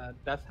 yeah.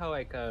 That's how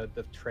like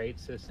the trade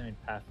system in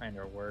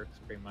Pathfinder works,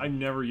 pretty much. I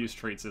never used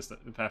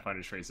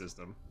Pathfinder's trade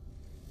system.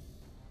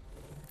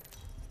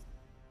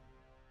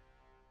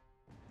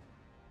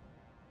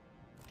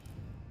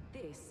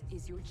 This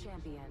is your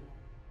champion.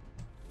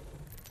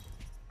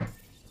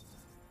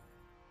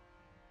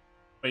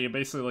 But you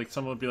basically like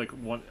some would be like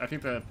 1. I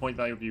think the point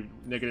value would be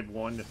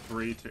 -1 to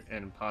 3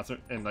 and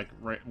positive, and like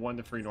 1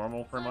 to 3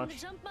 normal pretty I'm the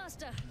much. jump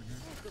master.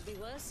 Oh, could be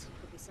worse.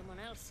 Could be someone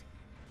else.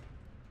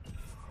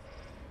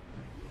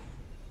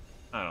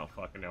 I don't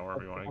fucking know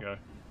wherever you want to go.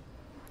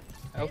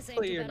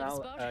 Hopefully you're This ain't too bad of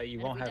a not, spot, you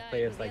and won't if we have die,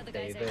 players the like other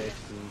guy's David area.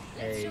 who Let's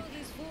take show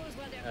these fools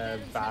why their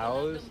parents never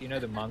vows, loved you know,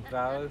 the them. monk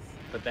vows,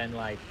 but then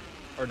like,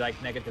 or like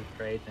negative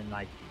traits, and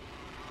like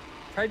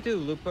try to do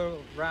loop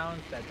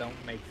rounds that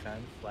don't make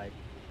sense. Like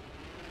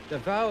the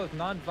vow of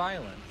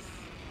non-violence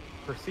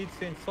proceeds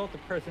to insult the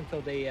person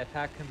until they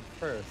attack him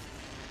first.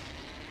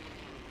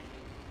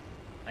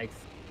 Like,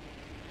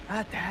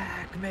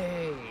 attack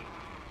me!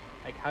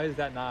 Like, how is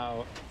that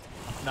not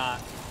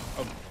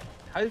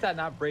how is that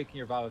not breaking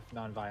your vow of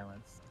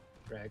non-violence,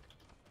 Greg?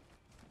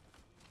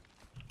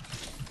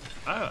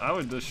 I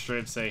would just straight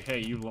up say, hey,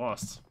 you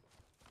lost.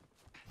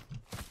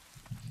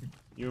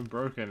 You've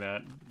broken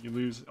that. You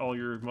lose all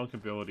your monk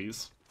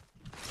abilities.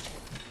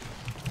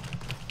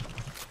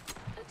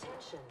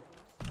 Attention.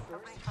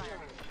 First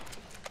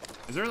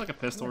blood. Is there like a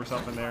pistol or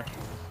something there?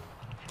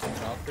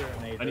 Doctor,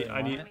 and they I need- really I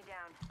want need- it? Me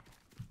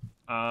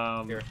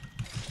down. Here.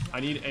 I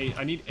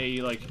need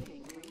a like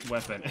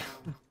weapon.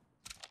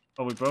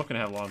 Oh, we both can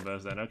have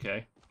longbows then.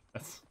 Okay,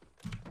 that's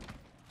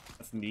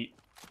neat.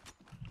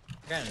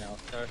 I got an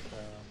L-star, so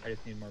I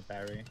just need more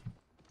battery.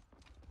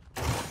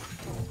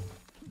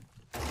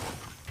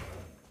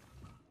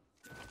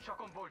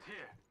 Shotgun bolt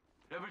here.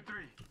 Level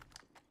 3.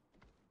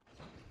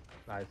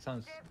 Wow, it's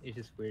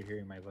just weird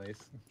hearing my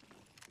voice.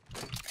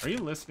 Are you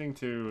listening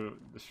to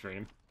the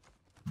stream?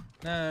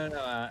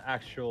 No,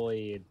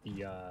 actually,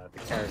 the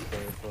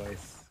character's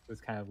voice was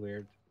kind of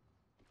weird.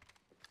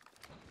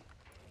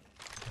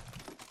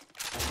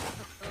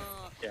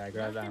 Oh, Yeah, I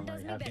grabbed that. nothing I'm does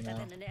like me happy better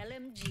now. than an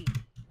LMG.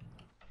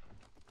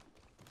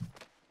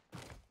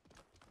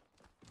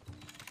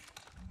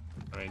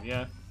 I mean,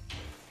 yeah.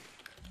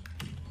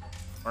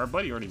 Our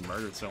buddy already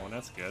murdered someone.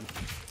 That's good.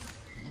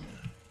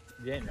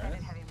 You didn't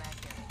notice? Heavy mag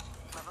here.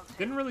 Level 2.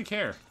 Didn't really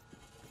care.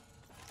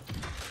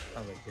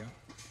 Oh, big deal.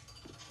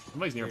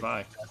 Somebody's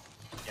nearby.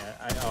 Yeah,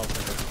 I also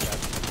noticed that.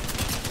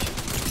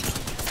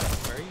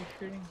 Where are you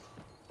shooting?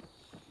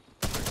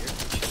 Over here?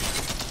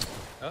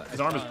 Oh, His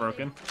I arm saw is him.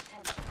 broken.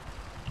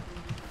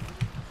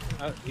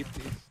 Oh,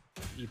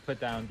 you put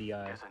down the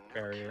There's a new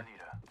barrier. kill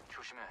leader.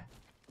 조심해.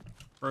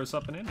 Throw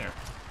something in there.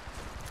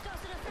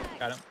 Tossing a frag.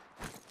 Got him.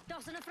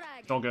 Tossing a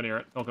frag. Don't go near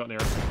it. Don't go near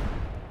it.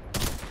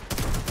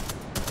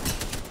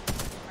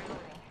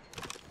 Reloading.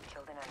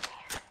 Killed an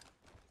enemy.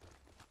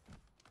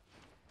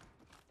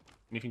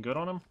 Anything good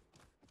on him?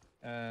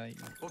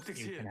 Optics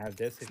You here. can have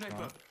this if you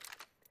Sniper.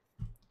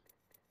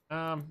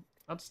 want.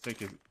 I'll just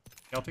take it.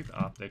 Yeah, I'll take the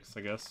optics,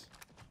 I guess.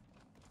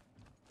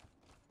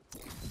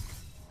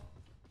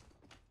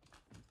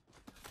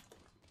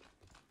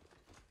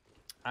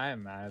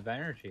 I'm out of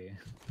energy.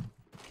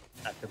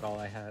 That took all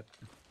I had.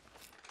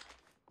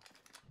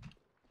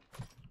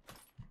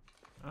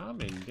 I'm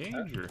in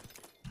danger.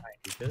 I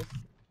need this.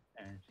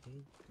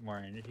 Energy. More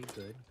energy.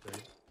 Good,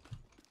 good.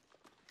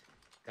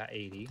 Got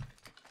 80.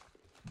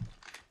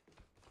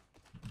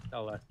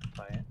 Oh, let's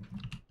play it.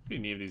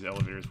 Pretty neat if these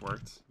elevators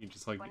worked. You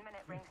just like 1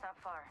 minute, ring's not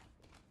far.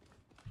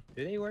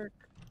 Do they work?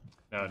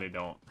 no, they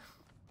don't.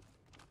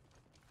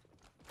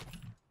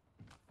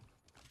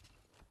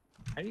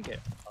 How do you get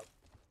up?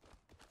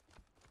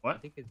 I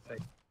What? think it's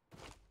like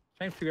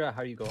trying to figure out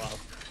how you go up.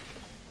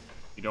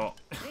 You don't.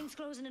 Ring's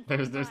closing in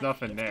There's 45.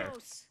 nothing It's there.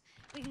 close.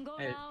 We can go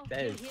That now.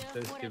 that You're is here, so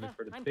stupid whatever.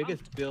 for the I'm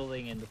biggest pumped.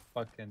 building in the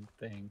fucking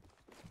thing.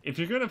 If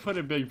you're gonna put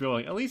a big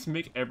building, at least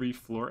make every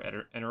floor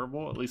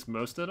enterable. At least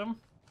most of them.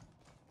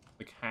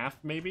 Like half,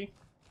 maybe.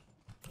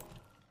 At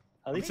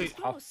I'd least say Ring's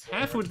close.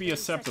 half would be 30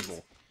 seconds.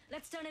 acceptable.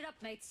 Let's turn it up,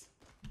 mates.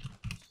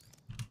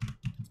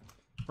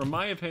 From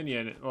my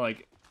opinion,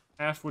 like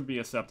half would be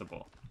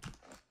acceptable.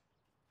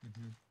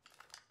 Mhm.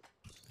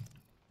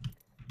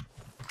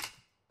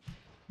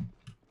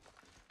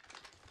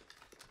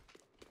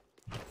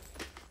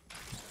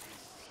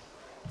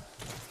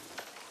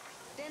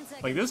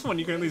 Like this one,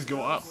 you can at least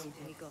go up.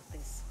 We got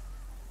this.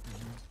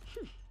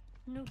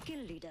 No kill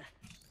leader.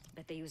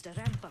 Bet they used a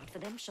rampart for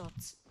them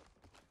shots.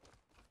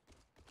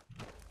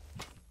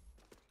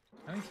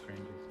 How many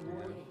strangers do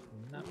we have?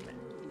 Not many.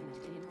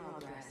 In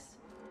progress.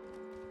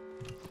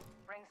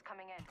 Ring's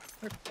coming in.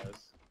 We're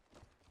close.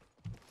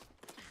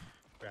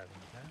 Grabbing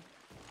that.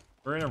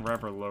 We're in a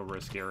rather low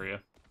risk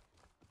area.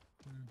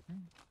 Mm-hmm.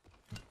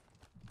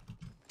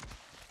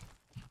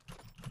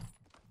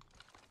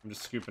 I'm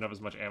just scooping up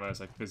as much ammo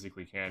as I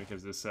physically can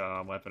because this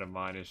weapon of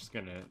mine is just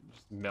gonna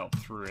just melt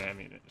through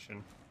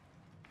ammunition.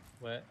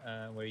 What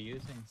are you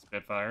using?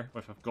 Spitfire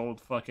with a gold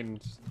fucking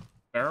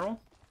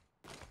barrel.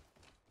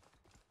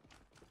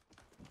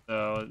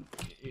 So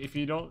if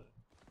you don't,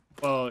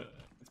 well,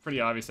 it's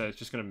pretty obvious that it's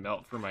just gonna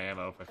melt through my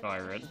ammo if I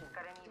fire it, Got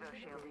an Evo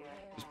shield here.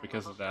 just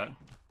because of that.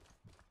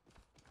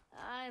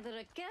 Either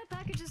a care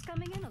package is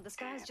coming in or this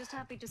guy's just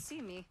happy to see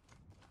me.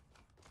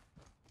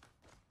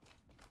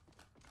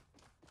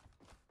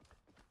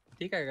 I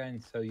think I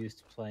gotten so used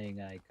to playing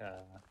like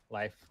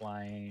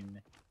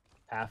Lifeline,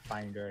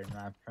 Pathfinder, and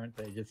Rampart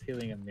that just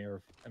hearing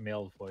a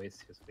male voice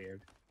is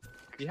weird.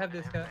 Do you have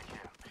this guy?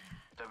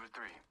 Level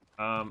 3.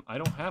 I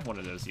don't have one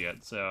of those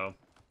yet, so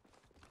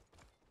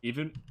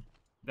even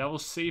that will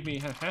save me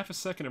half a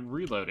second of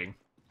reloading,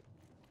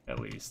 at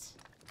least.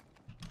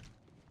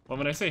 Well,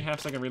 when I say half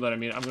second reload, I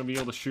mean I'm gonna be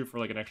able to shoot for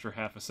like an extra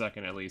half a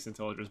second at least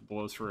until it just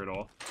blows through it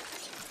all.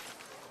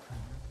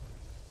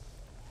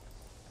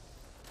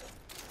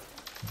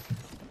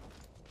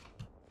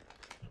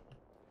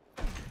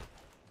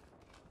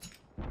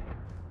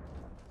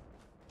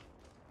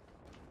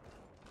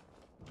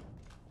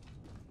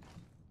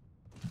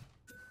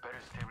 Better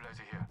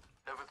stabilizer here.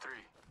 Level 3.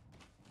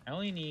 I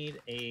only need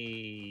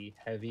a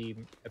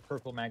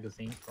purple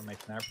magazine for my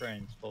sniper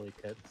and it's fully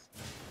kits.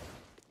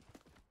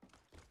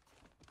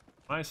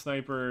 My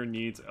sniper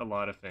needs a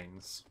lot of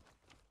things.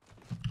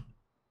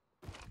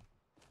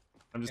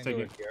 I'm just Can go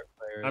taking. with your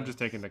player, I'm just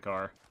taking the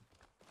car.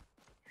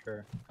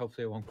 Sure.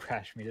 Hopefully it won't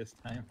crash me this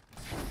time.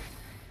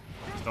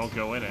 Don't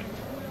go in it.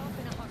 Cool off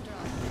in a hot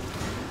drop.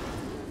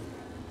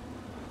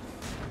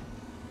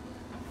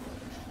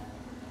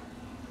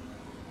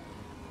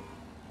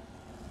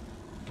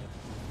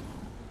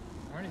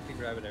 I wanted to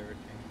grab it everything.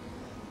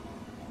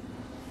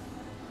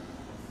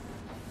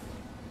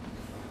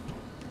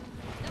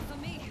 Not for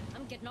me.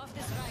 I'm getting off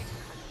this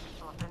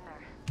ride. Up in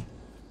there.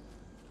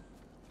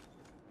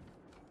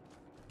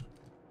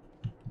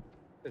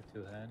 The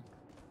two hand.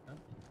 Oh.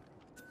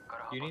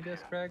 Gotta Do you hop need up this,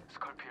 here. Greg?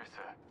 Skull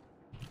piercer.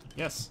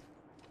 Yes.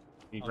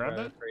 Can you I'll grab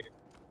that? it for you.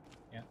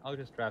 Yeah, I'll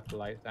just draft the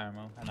light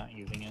ammo. I'm not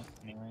using it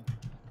anyway.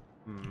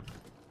 Hmm.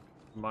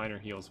 Minor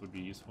heals would be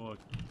useful.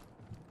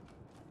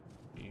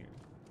 Here.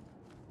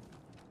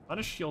 A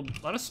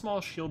lot of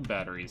small shield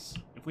batteries.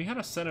 If we had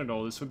a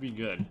Sentinel, this would be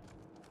good.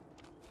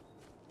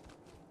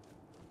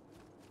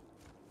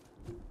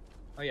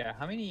 Oh yeah,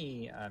 how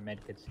many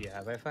medkits do you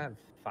have? I have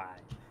 5,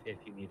 if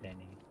you need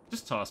any.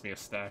 Just toss me a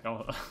stack.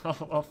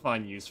 I'll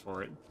find use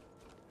for it.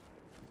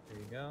 There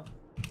you go.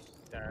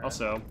 There.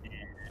 Also,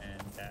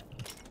 And that.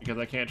 because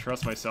I can't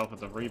trust myself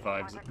with the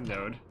revives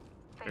node.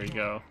 There you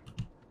go.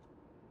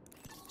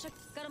 Check,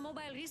 got a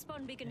mobile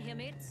respawn beacon here,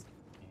 mates.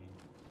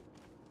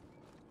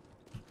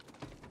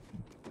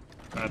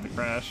 I had to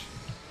crash.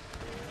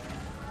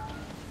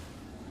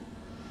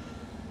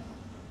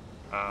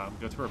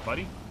 Go to her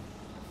buddy.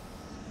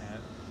 Yeah,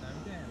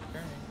 I'm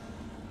turning.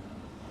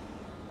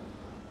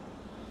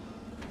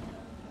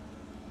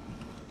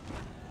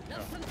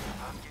 Not for me.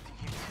 I'm getting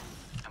hit.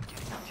 I'm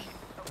getting out hit.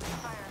 Open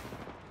fire.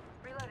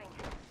 Reloading.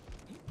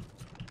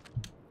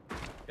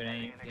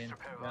 Grenade in them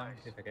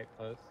if I get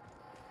close.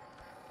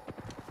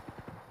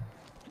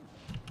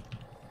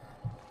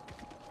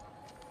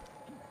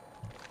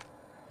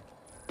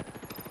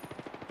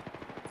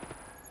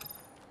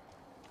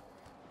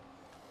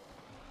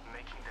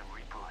 Making them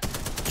reboot.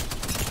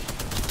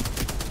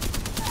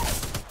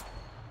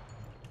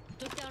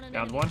 Took down an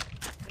Down enemy. one.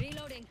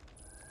 Reloading.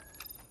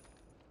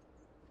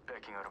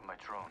 Backing out of my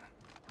drone.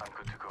 I'm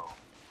good to go.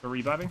 They're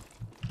reviving.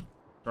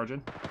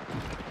 Charging.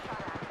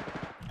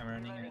 I'm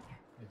running it.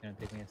 It's gonna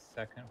take me a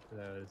second for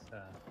those.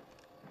 That's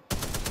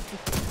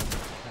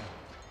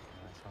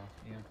off.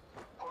 Yeah.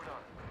 Hold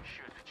on.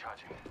 Shields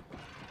recharging.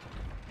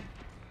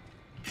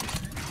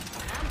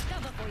 I'm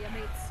cover for you,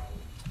 mates.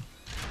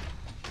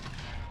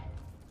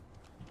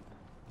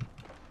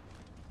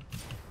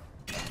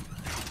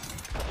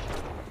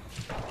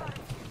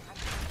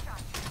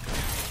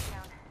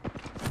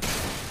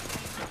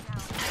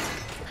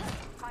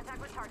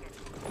 Contact with target.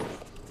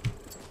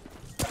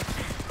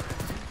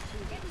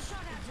 Getting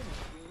shot at.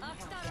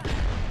 Arcstar up.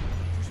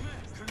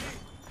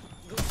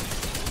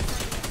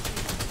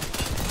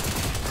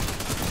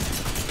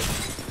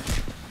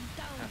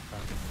 Down. Half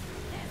up.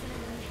 There's an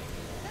enemy.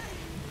 Bang!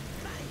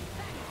 Bang!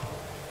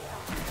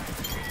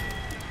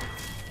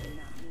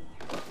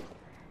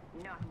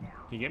 Bang! Not now.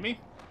 Can you get me?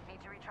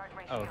 Need to recharge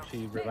my Oh, shield. she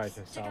revived Mates,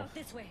 check herself. out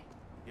this way.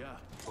 Yeah,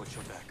 watch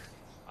your back.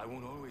 I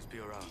won't always be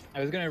around.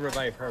 I was gonna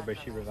revive her, but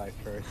she revived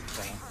first.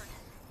 So.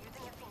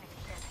 Using a Phoenix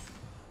kit.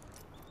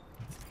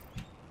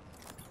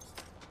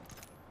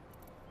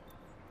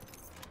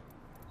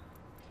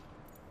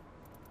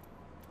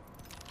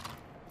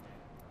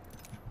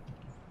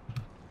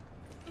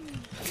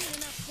 Good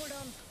enough. Hold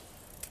on.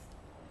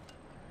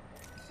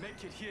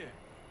 Make it here.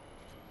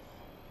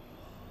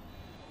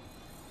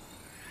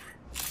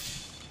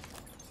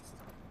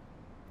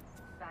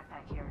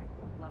 Backpack here.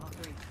 Level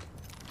 3.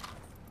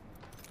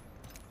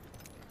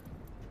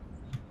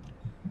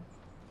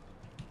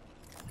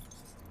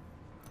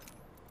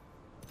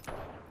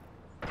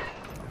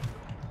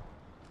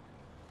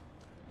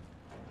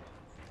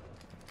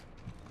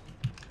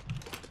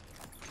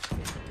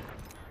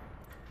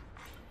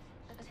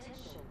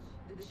 Attention,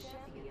 the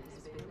champion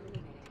has been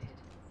eliminated.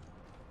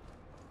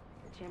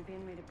 The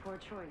champion made a poor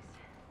choice.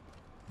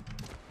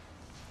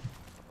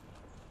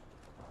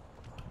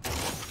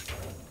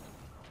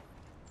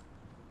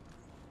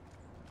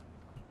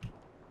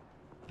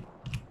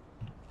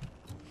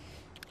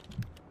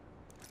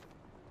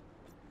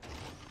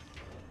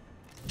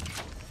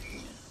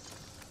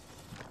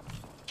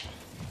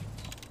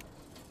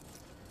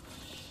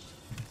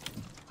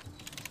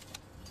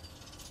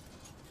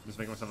 Just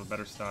making myself a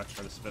better stock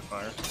for the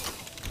Spitfire.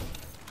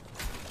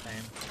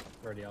 Same.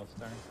 Already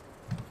all-star.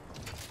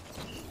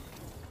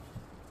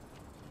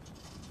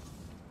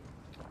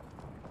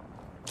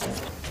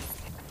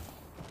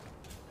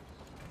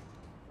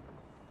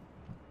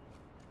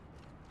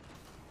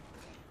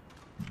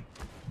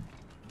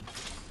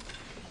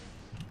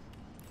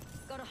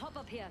 Gotta hop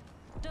up here.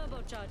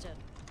 Turbocharger.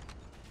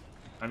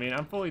 I mean,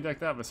 I'm fully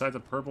decked out. Besides a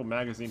purple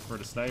magazine for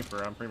the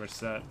sniper, I'm pretty much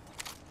set.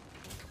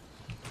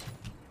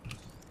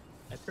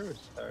 I threw a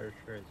star,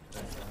 sure it's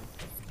good though.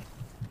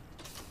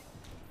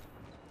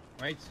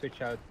 Might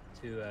switch out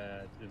to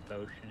the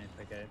devotion if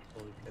I get it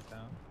fully cut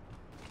out.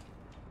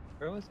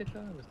 Where was it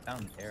though? It was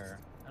down there.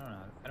 I don't know.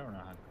 I don't know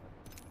how to go.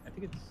 I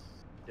think it's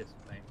this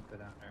way. Go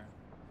down there.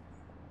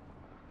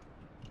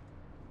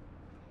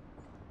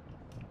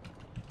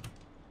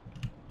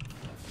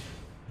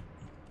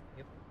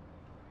 Yep.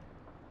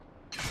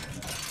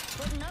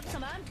 Putting up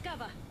some armed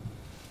cover.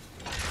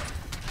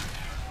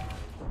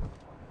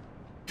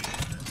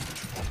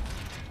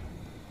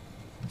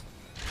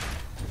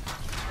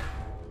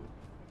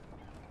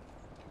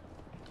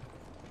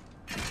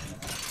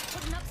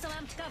 Putting up some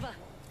armed cover.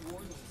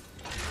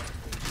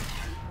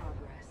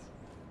 Progress.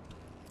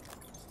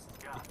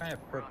 You find a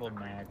purple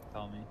mag,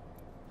 tell me.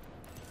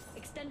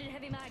 Extended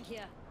heavy mag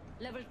here.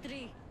 Level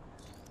 3.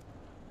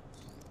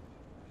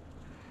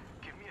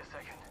 Give me a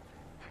second.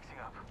 Fixing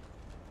up.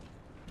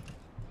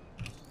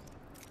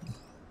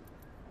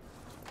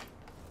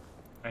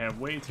 I have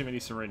way too many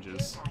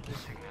syringes.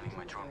 Signaling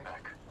my drone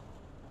back.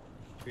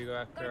 Should we go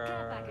after Got a care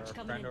our package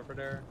coming friend in. over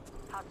there?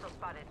 Hostile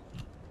spotted.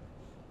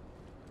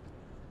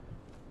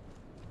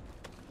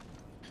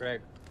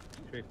 Greg,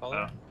 should we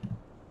follow? Oh.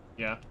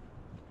 Yeah.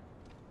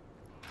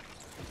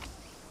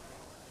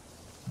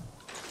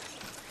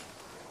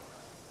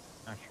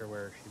 Not sure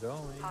where she's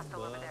going,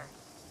 Hostile over but... there.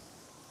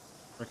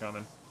 We're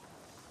coming.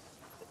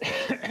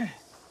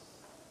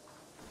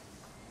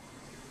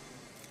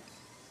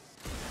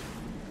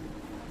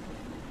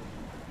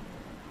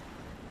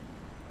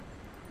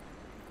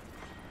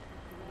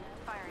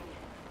 Firing.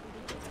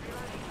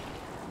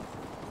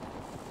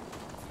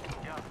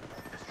 Yeah,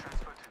 let's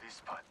transfer to this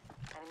spot.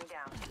 Enemy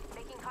down.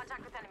 Making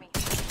contact with enemy.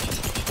 I'm taking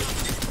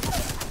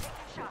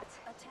shots.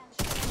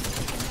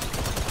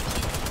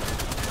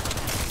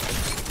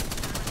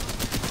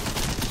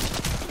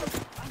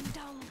 I'm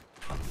down.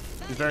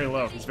 He's very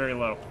low. He's very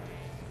low.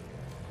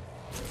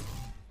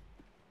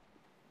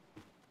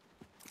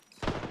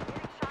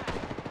 Getting shot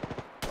at.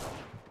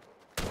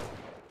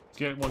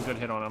 get one good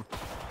hit on him.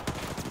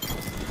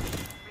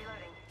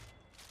 Reloading.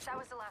 That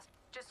was the last.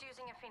 Just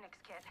using a Phoenix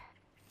kit.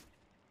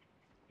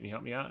 Can you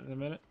help me out in a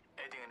minute?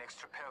 Adding an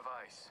extra pair of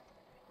eyes.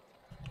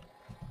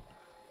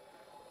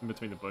 In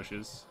between the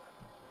bushes.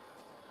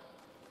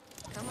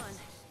 Come on.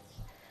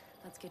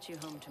 Let's get you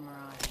home to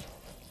Mirage.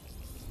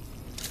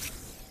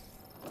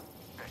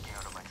 Backing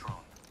out of my drone.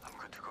 I'm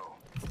good to go.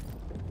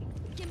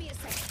 Give me a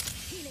sec.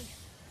 Healing.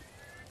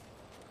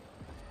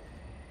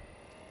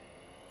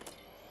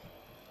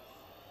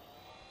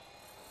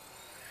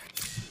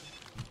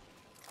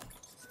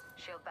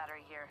 Shield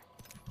battery here.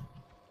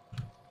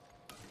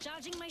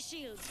 Charging my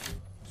shields.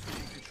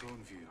 Switching to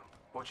drone view.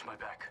 Watch my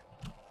back.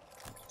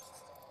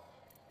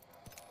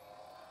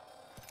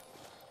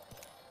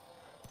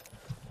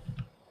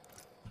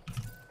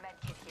 Med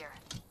kit here.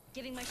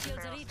 Giving my shields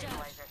a Barrel recharge.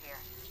 stabilizer here.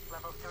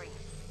 Level 3.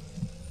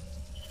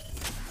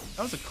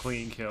 That was a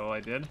clean kill I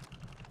did.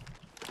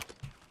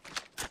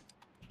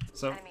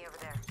 So, Enemy over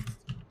there.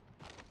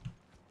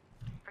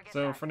 Forget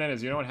so that.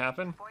 Fernandez, you know what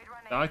happened? Void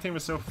running. The Octane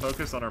was so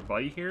focused on our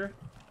buddy here,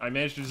 I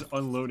managed to just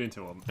unload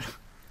into him.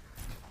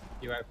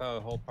 You wipe out a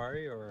whole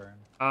party, or?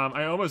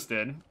 I almost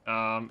did.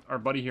 Our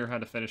buddy here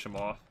had to finish him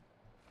off,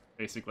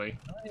 basically.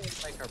 I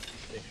like our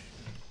position.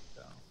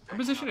 So. Our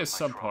position is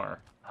subpar,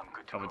 I'm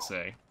good to I would go.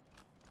 say.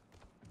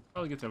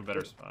 Probably get to a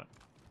better spot.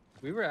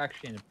 We were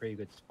actually in a pretty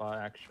good spot,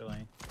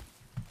 actually.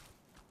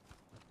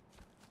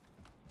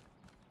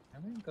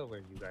 I'm gonna go where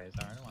you guys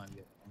are. I don't want to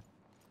get there.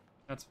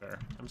 That's fair.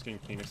 I'm just getting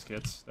Phoenix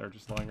kits. They're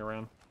just lying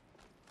around.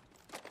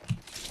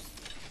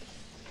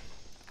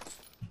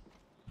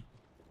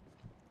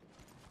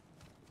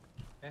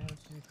 I have a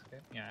Phoenix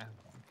kit? Yeah, I have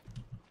one.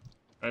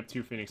 I have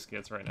 2 Phoenix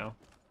kits right now.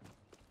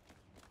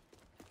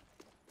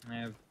 I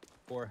have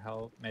 4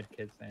 health med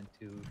kits and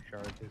 2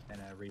 charges and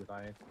a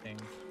revive thing.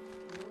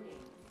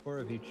 4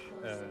 of each,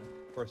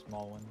 4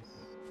 small ones.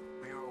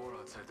 We are all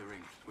outside the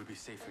ring. We'll be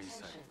safer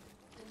inside.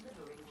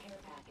 Delivering care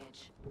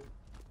package.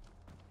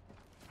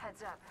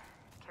 Heads up.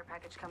 Care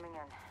package coming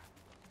in.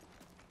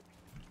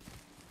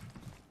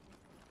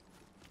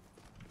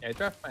 Yeah, I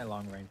dropped my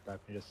long range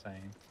weapon, just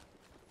saying.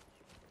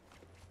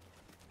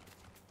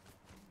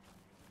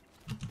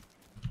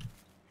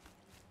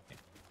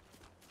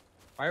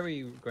 Why were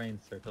you going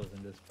in circles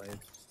in this place?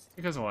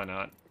 Because why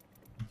not?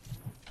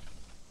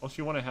 Don't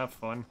you want to have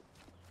fun?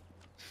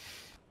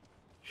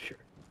 Sure.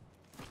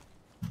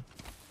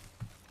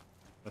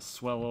 A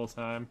swell little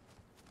time.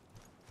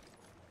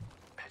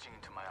 Patching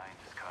into my eye in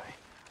the sky.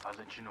 I'll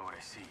let you know what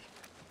I see.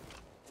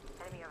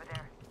 Enemy over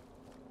there.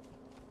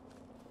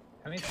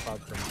 How many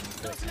spots are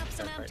Tossing up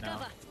some right amped now?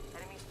 cover.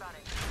 Enemy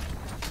spotted.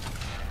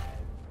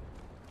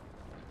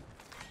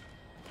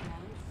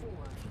 Round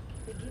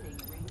 4. Beginning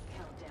ring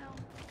countdown.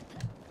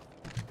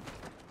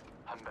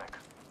 I'm back.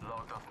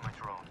 Logged off my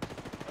drone.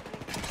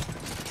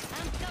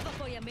 Amped cover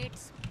for you,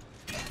 mates.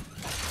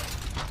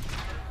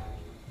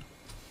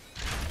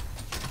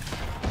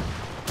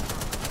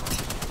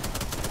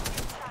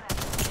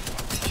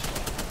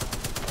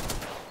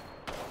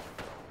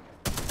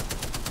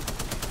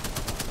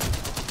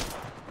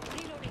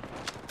 Reloading.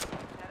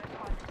 Another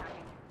squad's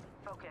attacking.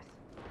 Focus.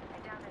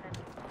 I'm down in it.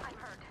 I'm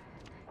hurt.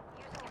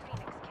 Using a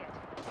Phoenix kit.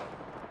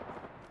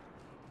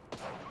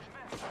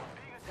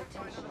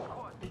 Attention.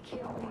 The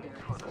kill leader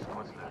has been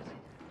eliminated.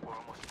 We're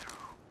almost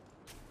through.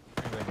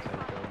 I'm going inside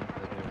the building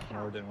because there's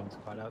more than one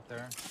squad out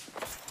there.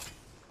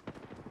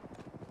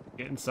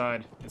 Get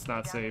inside. It's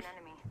not Down safe. an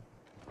enemy.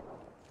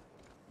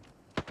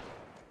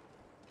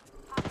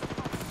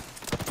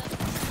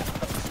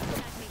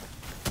 Attack me.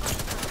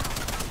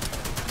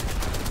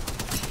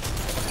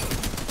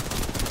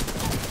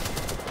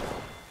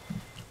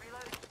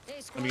 Reloading.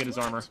 Hey, Let me get his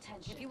squad, armor.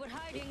 If you were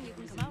hiding, you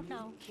can come out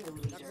now. Kill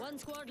Got leader. 1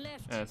 squad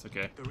left. That's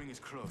okay. The ring is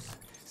close.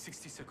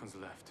 60 seconds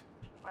left.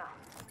 Well,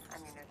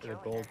 I'm your new There's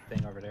a kill gold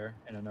thing over there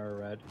and another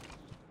red.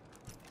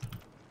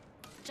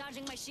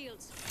 Charging my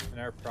shields.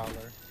 Another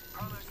prowler.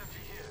 Prowler's empty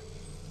here.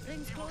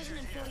 Rings closing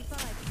in 45.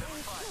 Oh,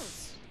 it's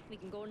close. We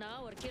can go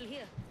now or kill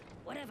here.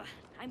 Whatever.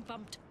 I'm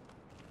pumped.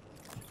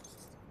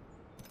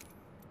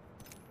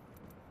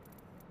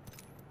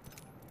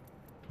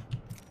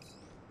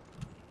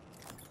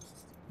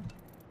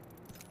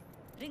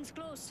 Rings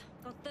close.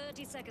 Got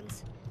 30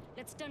 seconds.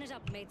 Let's turn it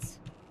up, mates.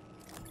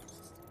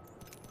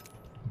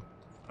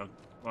 A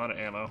lot of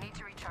ammo. Need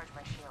to recharge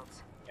my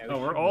shields. Yeah, we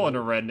Oh, we're should all in a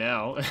move. red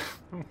now.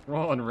 We're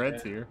all in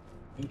reds Yeah. here.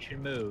 We should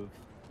move.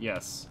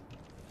 Yes.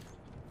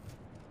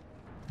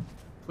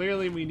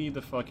 Clearly we need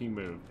the fucking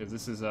move, because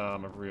this is a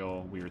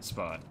real weird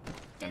spot.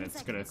 10 And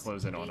it's gonna seconds.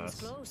 close in on Rings us.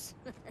 close.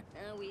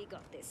 We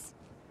got this.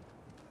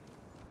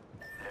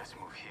 Let's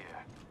move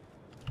here.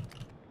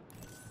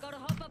 Gotta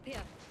hop up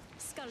here.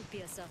 Skull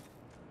piercer.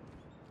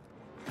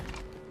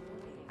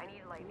 I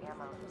need light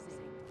ammo.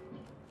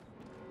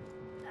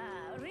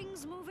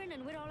 Rings moving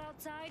and we're all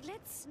outside.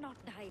 Let's not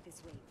die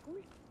this way. Cool.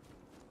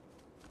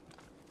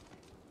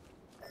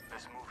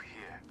 Let's move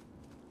here.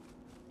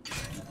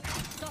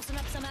 Tossing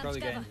up some Probably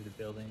amped get cover. into the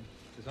building.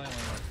 There's only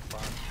one more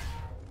spot.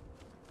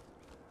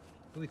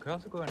 Ooh, we could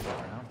also go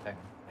underground,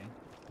 technically.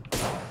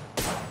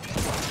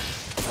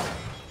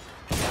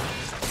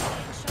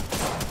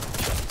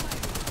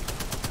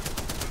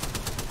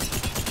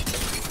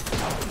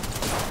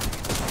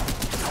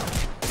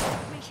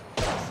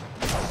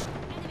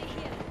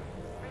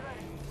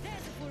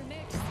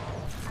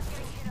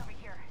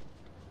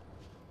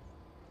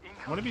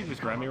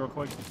 grab me real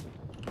quick?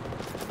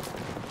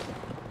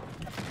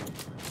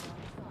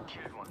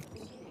 Killed one.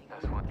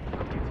 That's one.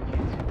 I'm getting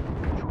hit.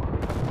 Control.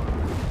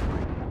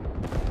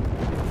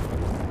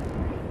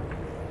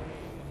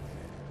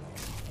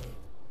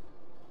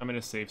 I'm in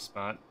a safe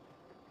spot.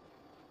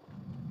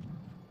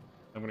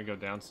 I'm gonna go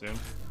down soon.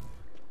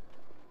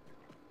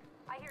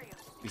 I hear you.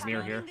 He's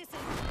near here. Loading this in.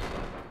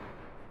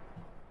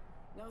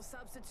 No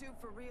substitute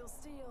for real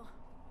steel.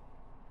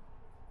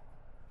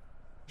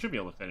 Should be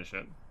able to finish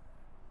it.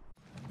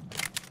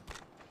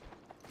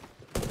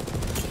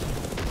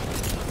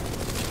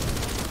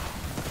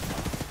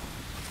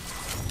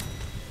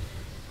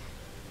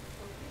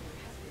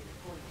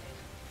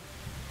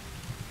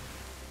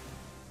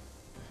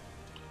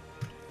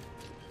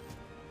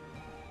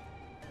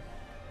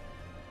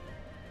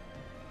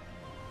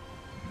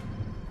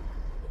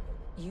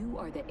 You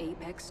are the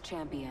Apex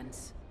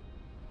champions.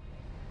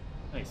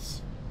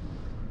 Nice.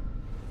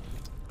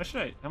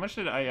 How much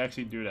did I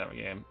actually do that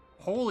game?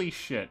 Holy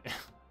shit.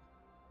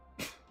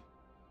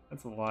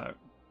 That's a lot.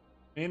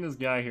 Me and this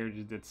guy here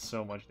just did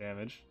so much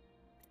damage.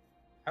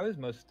 I was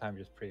most of the time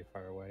just pretty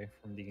far away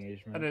from the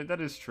engagement. That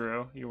is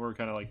true. You were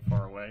kind of like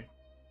far away.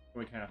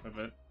 Like half of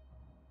it.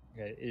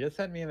 Okay, he just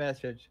sent me a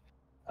message.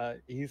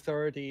 He's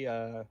already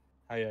how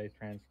do I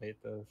translate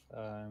this?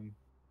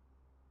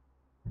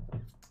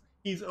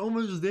 He's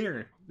almost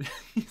there.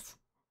 He's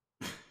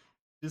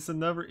just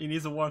another. He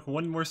needs to walk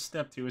one more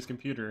step to his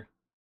computer.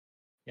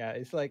 Yeah,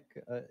 it's like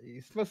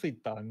he's mostly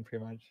done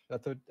pretty much.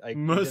 That's what I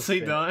Mostly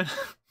done.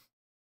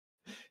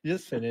 He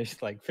just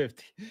finished like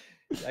 50.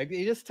 Like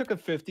he just took a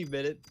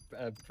 50-minute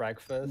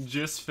breakfast.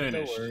 Just Don't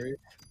finished. worry.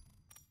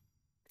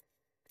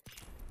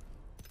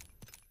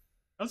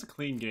 That was a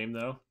clean game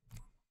though.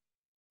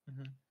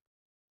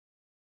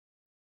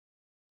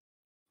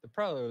 The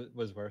probably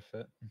was worth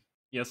it.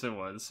 Yes, it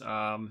was.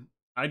 I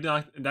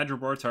not that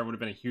Gibraltar would have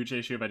been a huge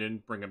issue if I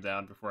didn't bring him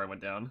down before I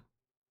went down.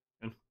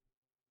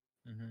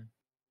 Mm-hmm.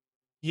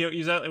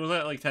 It was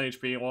at like 10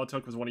 HP. All it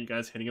took was one of you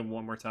guys hitting him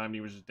one more time, and he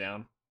was just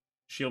down.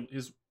 Shield,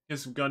 his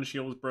gun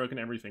shield was broken.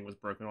 Everything was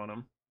broken on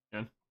him.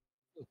 Yeah.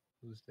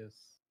 Who's this?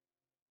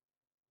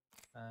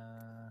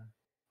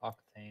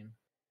 Octane.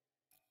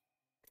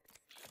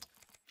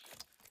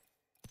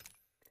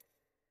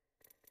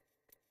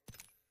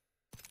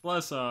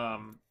 Plus,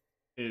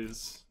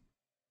 is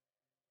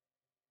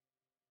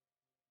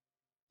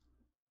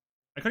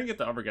I couldn't get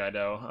the other guy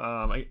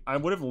though. I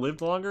would have lived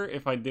longer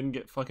if I didn't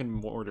get fucking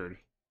mortared.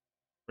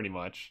 Pretty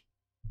much.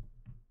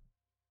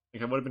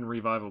 Like I would have been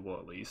revivable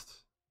at least,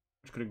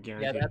 which could have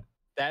guaranteed. Yeah,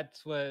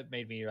 that's what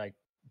made me like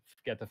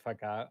get the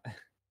fuck out.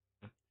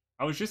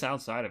 I was just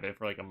outside of it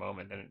for like a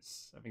moment, and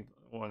I think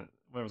when it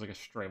was like a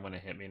stray when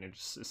it hit me, and it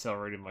just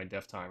accelerated my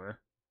death timer.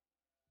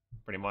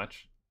 Pretty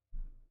much.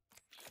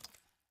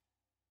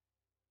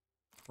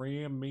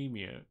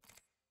 Cramamia.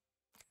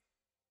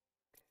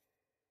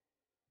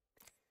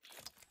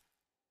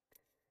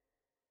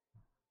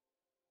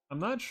 I'm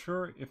not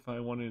sure if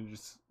I want to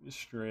just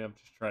straight up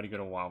just try to go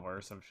to Wawa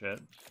or some shit.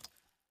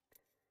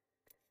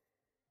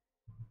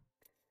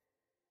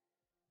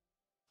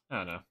 I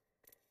don't know.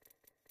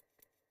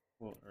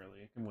 A little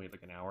early. I can wait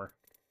like an hour.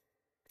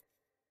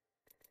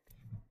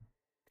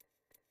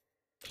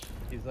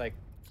 He's like,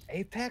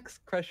 Apex?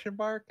 Question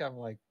mark? I'm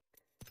like,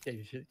 yeah,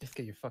 you should just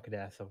get your fucking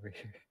ass over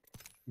here.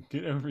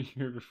 Get over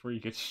here before you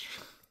get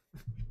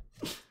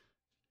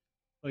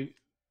like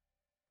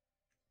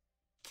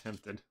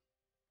tempted.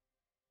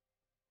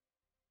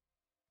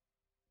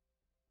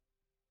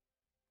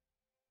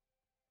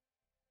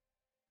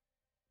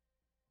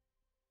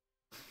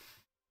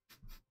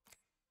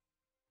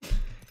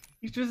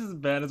 He's just as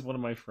bad as one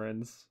of my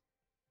friends.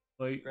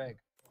 Like, Greg,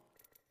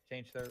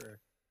 change server.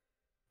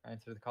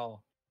 Answer the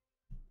call.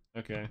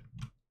 okay.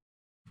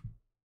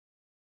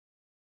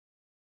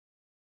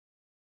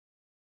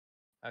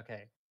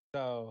 Okay,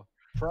 so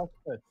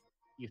breakfast,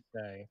 you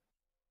say?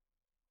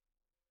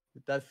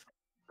 That's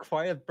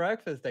quite a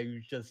breakfast that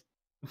you just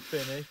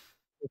finished.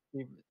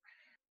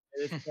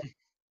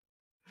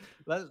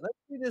 Let's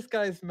see this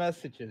guy's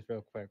messages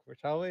real quick,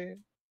 shall we?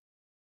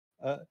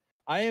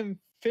 I am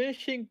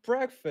finishing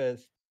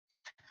breakfast.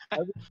 I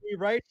will be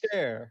right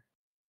there.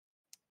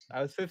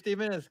 That was 50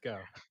 minutes ago.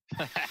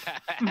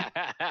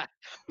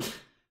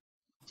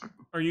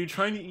 Are you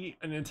trying to eat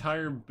an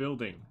entire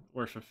building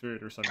worth of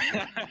food or something?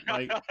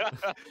 Like,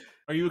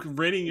 are you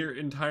raiding your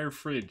entire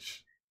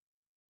fridge?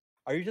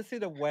 Are you just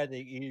in a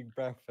wedding eating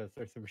breakfast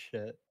or some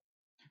shit?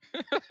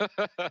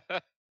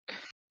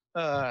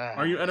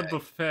 Are you at a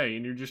buffet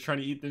and you're just trying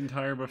to eat the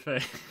entire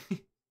buffet?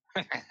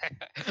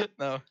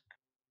 No.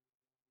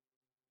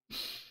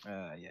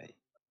 Yeah.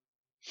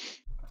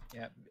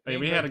 Yeah. Hey,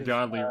 we had a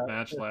godly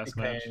match last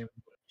match.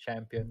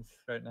 Champions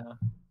right now.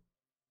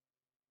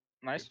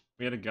 Nice.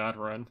 We had a god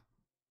run.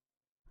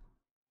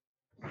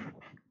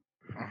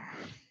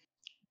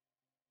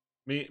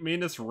 Me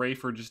and this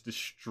Rafe are just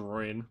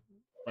destroying.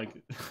 Like,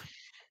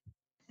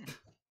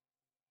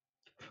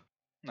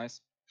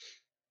 Nice.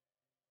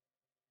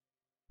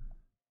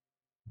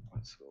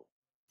 Let's go.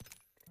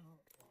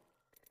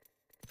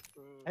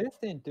 I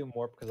just didn't do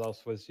more because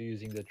I was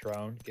using the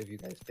drone to give you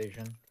guys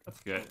vision. That's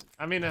good.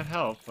 I mean, that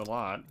helped a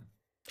lot.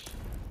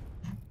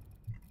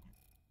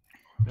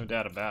 No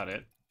doubt about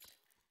it.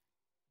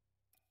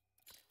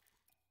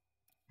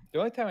 The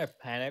only time I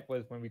panicked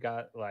was when we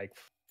got like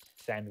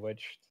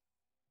sandwiched.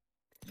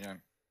 Yeah.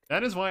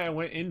 That is why I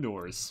went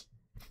indoors.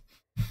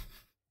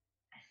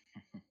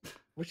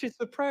 Which is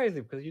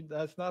surprising because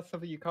that's not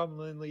something you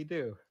commonly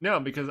do. No,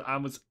 because I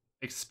was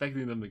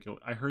expecting them to go.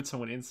 I heard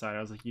someone inside.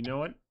 I was like, you know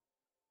what?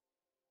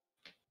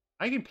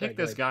 I can pick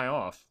this good. guy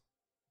off.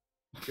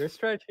 Your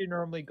strategy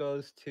normally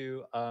goes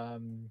to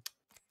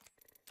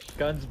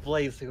guns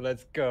blazing,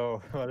 let's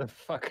go,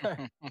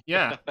 motherfucker.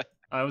 Yeah,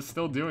 I was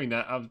still doing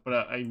that, but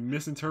I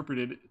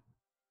misinterpreted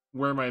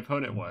where my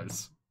opponent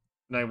was,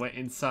 and I went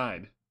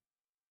inside.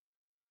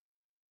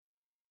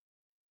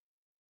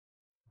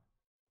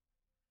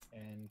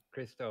 And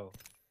Christo,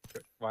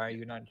 why are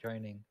you not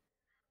joining?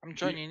 I'm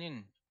joining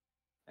in.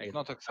 It's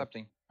not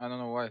accepting. I don't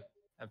know why.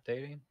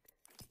 Updating?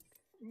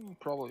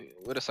 Probably.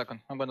 Wait a second.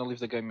 I'm gonna leave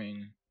the game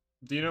in.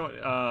 Do you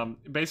know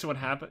basically what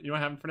happened? You know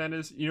what happened,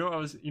 Fernandez? You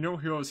know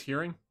who I was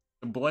hearing?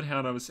 The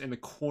Bloodhound. I was in the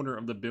corner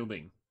of the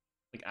building,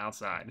 like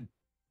outside.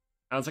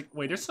 I was like,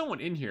 wait, there's someone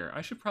in here.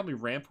 I should probably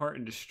rampart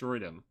and destroy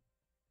them.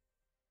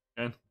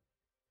 And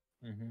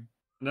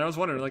and I was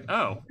wondering, like,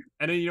 oh,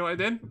 and then you know what I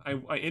did?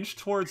 I inched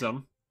towards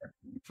him,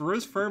 threw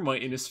his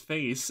thermite in his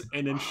face,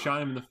 and then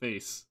shot him in the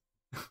face.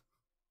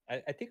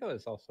 I think I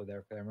was also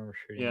there because I remember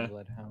shooting Yeah. the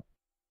Bloodhound.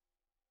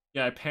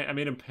 Yeah, I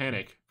made him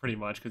panic pretty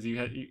much because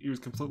he was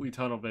completely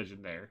tunnel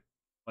vision there,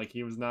 like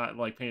he was not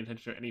like paying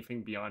attention to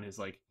anything beyond his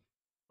like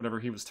whatever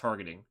he was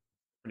targeting,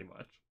 pretty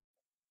much.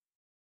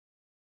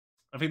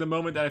 I think the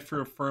moment that I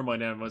threw a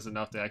thermite at him was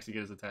enough to actually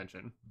get his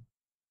attention.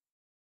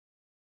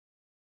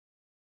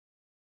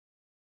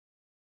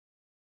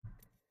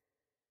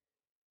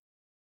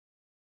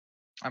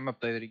 I'm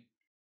updating.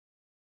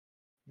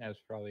 That was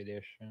probably the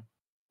issue.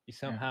 You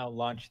somehow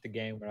launched the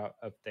game without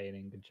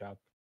updating. Good job.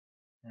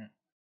 Yeah.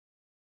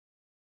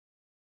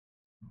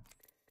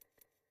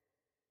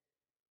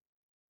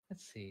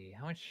 Let's see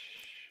how much.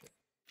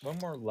 One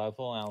more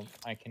level, and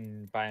I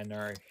can buy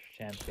another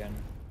champion.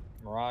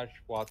 Mirage,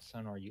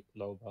 Watson, or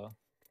Loba.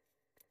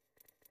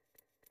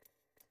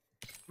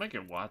 Might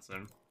get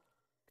Watson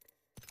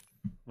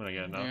when I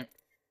get enough. Yeah.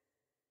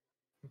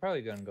 I'm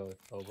probably gonna go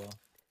with Loba.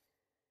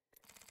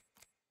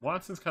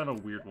 Watson's kind of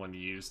a weird one to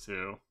use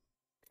too,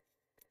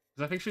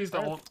 because I think she's the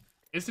only.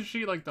 Isn't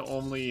she like the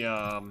only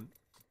yeah,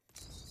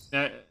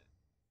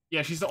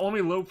 she's the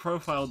only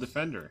low-profile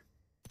defender.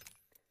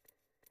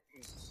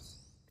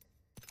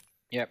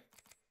 Yep.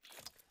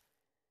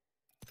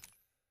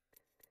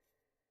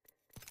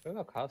 What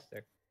about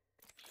Caustic?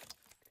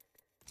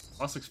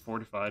 Caustic's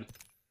fortified.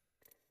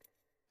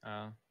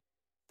 Oh.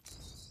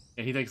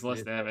 Yeah, he takes less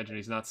Is damage and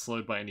he's not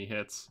slowed by any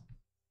hits.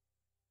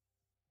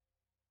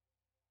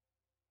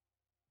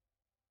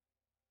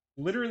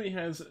 Literally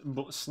has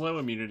slow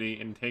immunity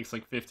and takes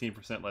like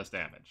 15% less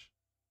damage.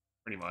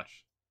 Pretty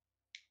much.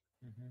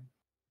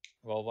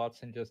 Well,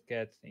 Watson just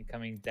gets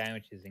incoming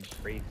damage is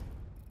increased.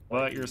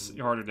 Well, you're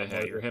harder to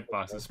hit. Your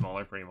hitbox is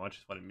smaller, pretty much,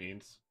 is what it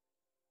means.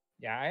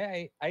 Yeah,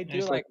 I do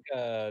It's like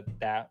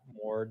that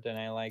more than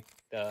I like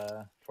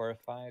the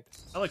fortified.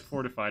 I like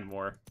fortified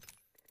more.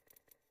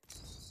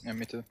 Yeah,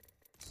 me too.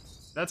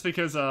 That's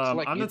because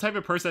like I'm the type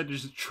of person that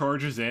just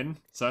charges in,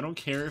 so I don't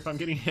care if I'm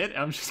getting hit.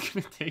 I'm just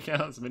gonna take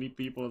out as many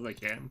people as I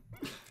can,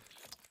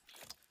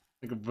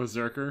 like a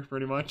berserker,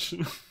 pretty much.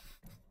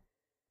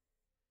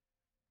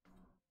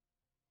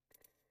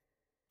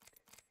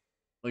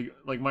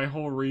 like my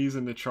whole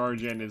reason to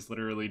charge in is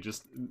literally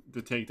just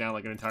to take down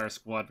like an entire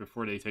squad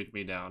before they take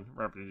me down,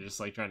 rather than just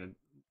like trying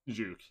to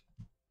juke.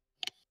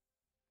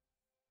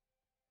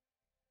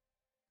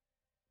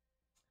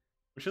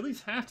 Which at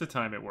least half the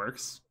time it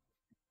works.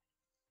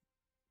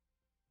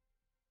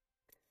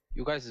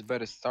 You guys is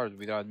better start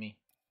without me.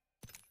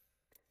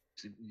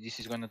 This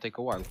is gonna take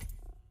a while.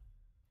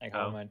 Like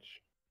how Oh. much?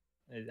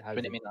 How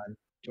 20 minutes.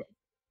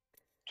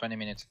 20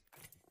 minutes.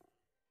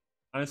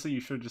 Honestly, you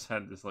should have just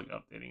had this like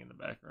updating in the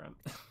background.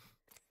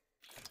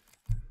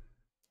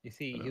 You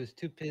see, he was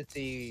too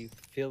busy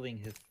filling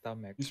his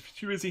stomach. He's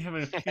too busy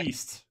having a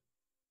feast.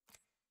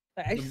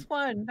 I just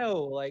want to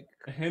know, like,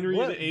 A Henry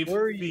what VIII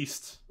were you-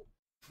 feast.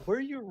 were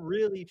you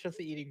really just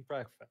eating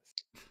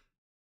breakfast?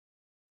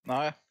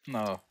 No,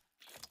 no.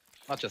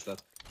 Not just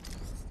that.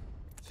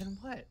 Then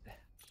what?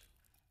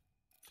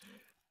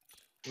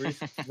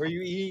 Were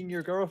you eating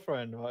your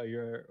girlfriend while you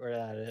were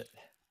at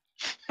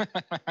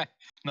it?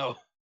 No.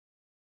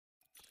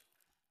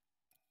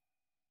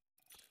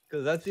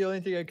 Because that's the only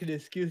thing I could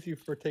excuse you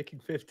for taking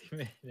 50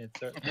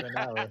 minutes or an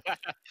hour.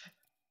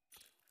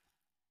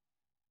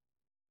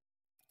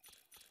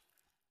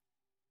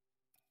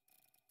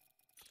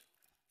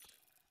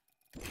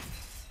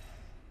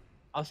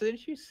 Also,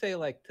 didn't you say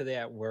like today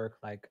at work,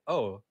 like,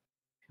 oh,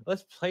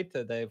 let's play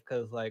today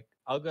because like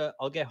I'll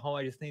get home.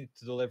 I just need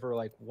to deliver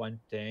like one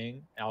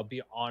thing. And I'll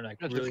be on like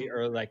That's really different.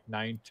 early, like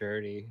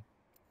 9:30.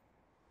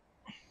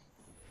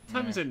 What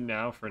time is it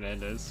now,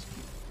 Fernandez?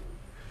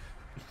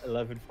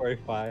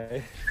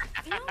 11:45.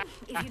 You know,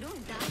 if you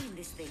don't die in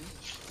this thing,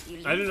 you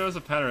I didn't notice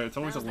a pattern. It's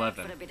always How's that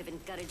 11. for a bit of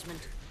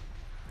encouragement?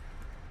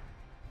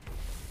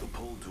 The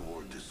pull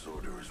toward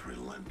disorder is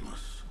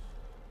relentless.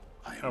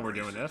 Oh, we're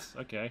doing this?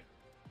 Okay.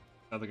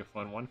 Sounds like a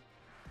fun one.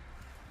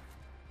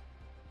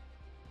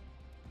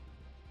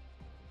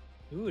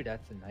 Ooh,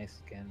 that's a nice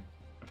skin.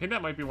 I think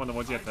that might be one of the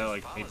ones you have to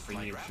like pay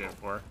premium shit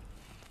for.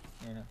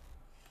 Yeah.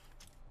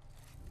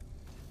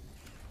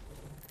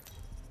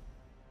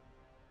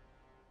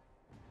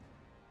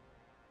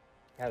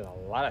 Has a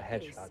lot of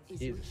headshots.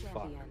 Jesus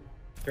fuck.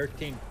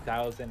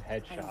 13,000 I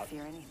don't headshots.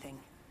 fear anything.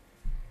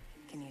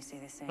 Can you say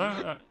the same?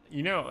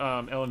 You know,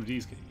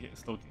 LMGs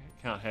still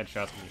count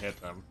headshots when you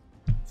hit them.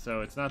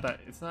 So it's not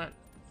that, it's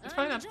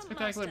probably not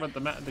spectacular, but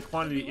the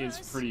quantity is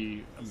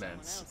pretty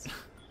immense.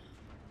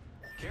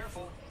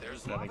 Careful,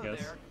 there's That, I lava guess.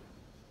 there.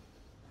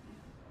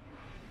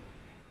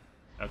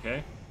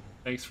 Okay.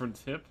 Thanks for the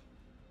tip.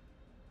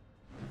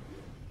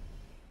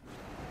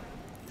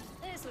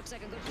 This looks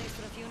like a good place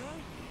for a funeral.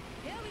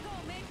 Here we go,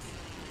 mates.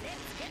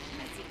 Let's get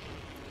messy.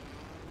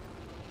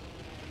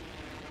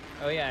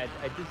 Oh yeah,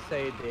 I did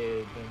say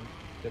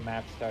the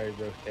map started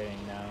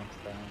rotating now,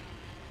 so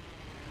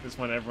Just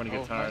want everyone to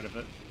get tired of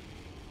it.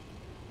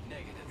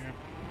 Negative.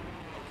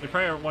 They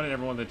probably wanted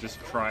everyone to just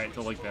try it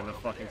till like the end of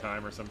fucking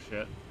time or some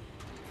shit.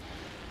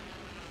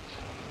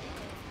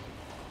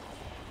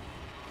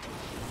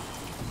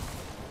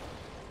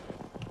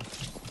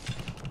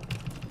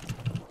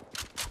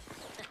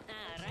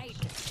 Right.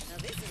 Now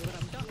this is what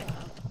I'm talking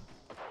about.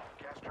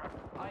 Gas trap.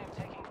 I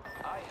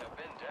have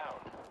been down.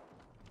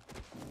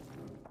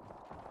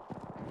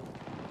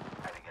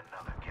 Adding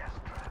another gas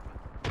trap.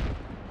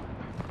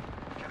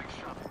 Getting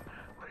shot.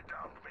 They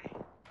downed me.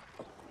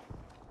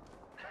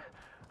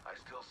 I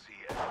still see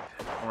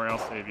everything. Or I'll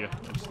save you.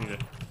 I just need to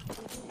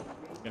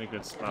get a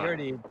good he spot.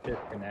 already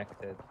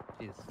disconnected.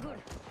 Jesus. Good.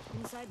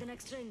 Inside the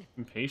next ring.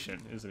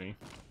 Impatient, isn't he?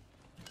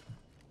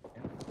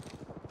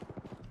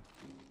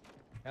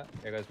 Yep,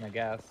 there goes my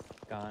gas.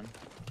 Gone.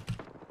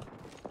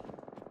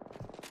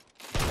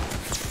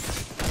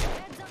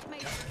 Heads up,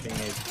 mate.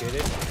 Being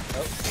executed.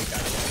 Oh, he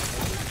got it.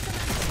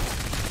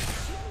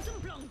 Shooting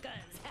some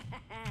blonkers.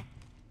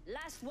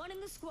 Last one in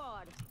the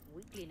squad.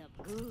 We clean up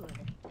good.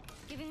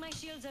 Giving my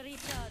shields a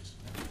recharge.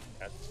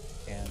 Got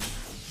scan.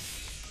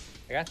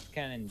 I got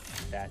scan in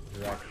that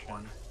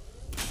direction.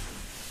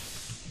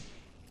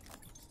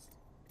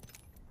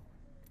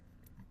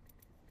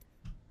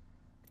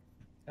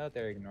 Oh,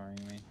 they're ignoring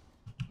me.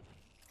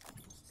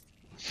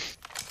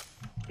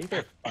 I think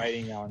they're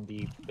fighting on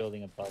the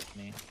building above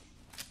me.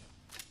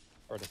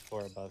 Or the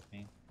floor above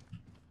me.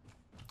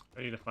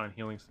 I need to find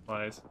healing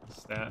supplies.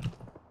 Stat.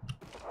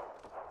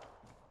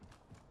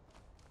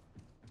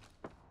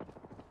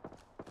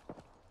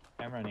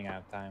 I'm running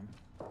out of time.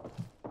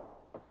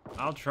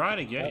 I'll try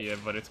to get you,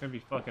 but it's gonna be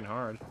fucking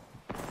hard.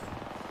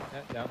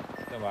 No,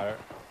 don't matter.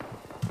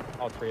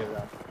 All three of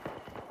them.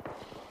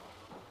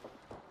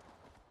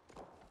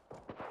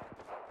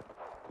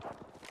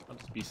 I'll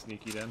just be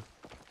sneaky then.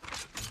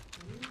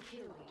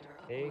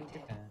 Take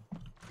your time.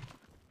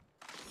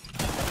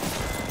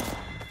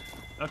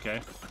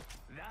 Okay.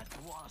 That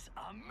was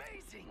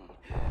amazing.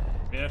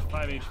 We have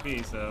 5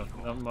 HP, so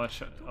not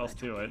much else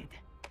to it.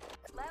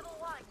 Level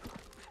 1.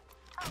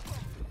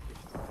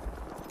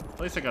 At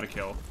least I got a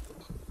kill.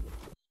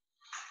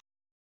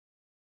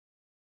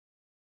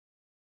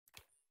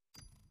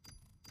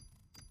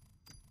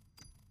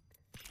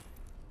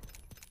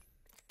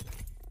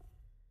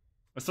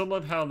 I still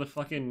love how the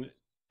fucking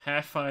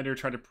Pathfinder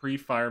tried to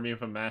pre-fire me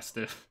with a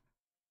Mastiff.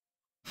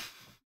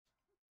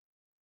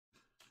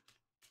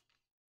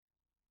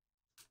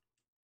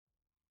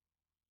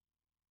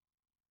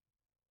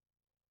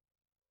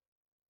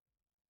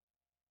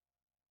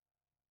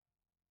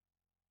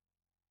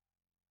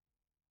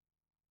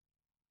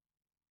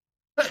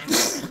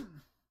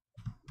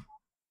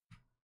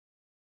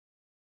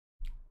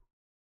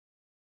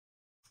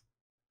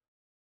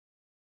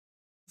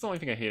 That's the only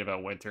thing I hate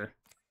about winter.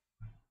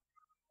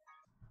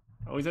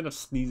 I always end up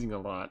sneezing a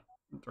lot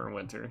during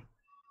winter.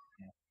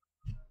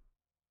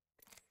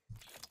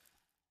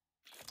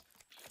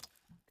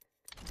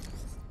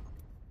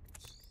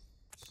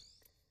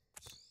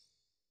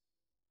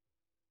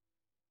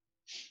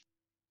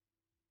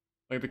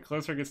 Like, the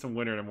closer it gets to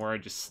winter, the more I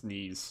just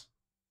sneeze.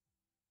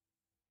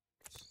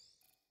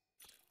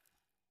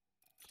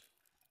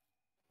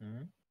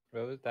 Hmm?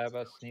 What was that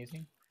about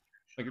sneezing?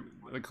 Like,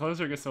 the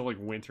closer it gets to, like,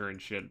 winter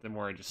and shit, the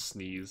more I just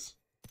sneeze.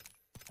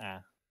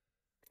 Ah.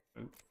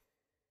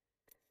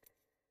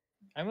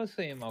 I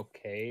mostly am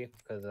okay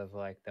because of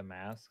like the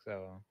mask,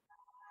 so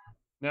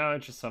No,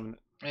 it's just some...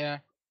 Yeah.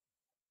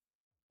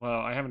 Well,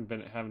 I haven't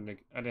been having to...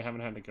 I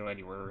haven't had to go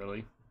anywhere,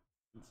 really.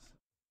 It's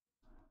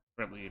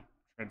probably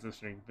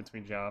transitioning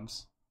between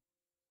jobs.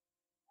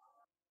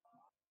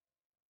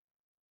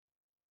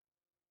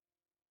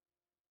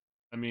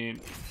 I mean,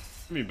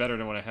 it's gonna be better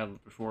than what I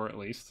had before, at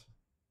least.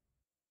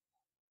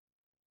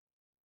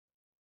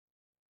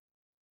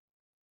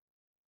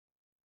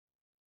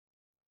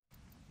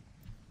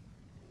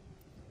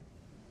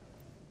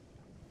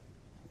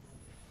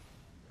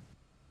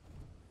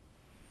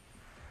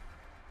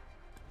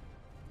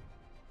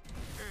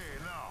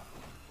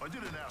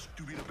 didn't ask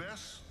to be the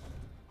best.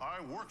 I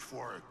worked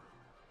for it.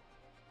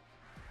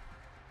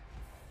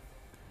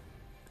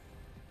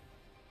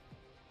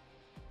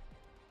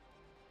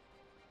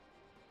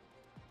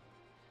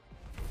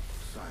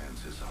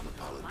 Science is My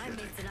unapologetic,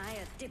 mates and I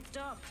are tipped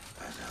top.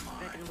 as am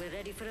I. Reckon we're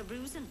ready for a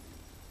bruising.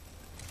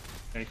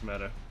 Tank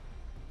meta.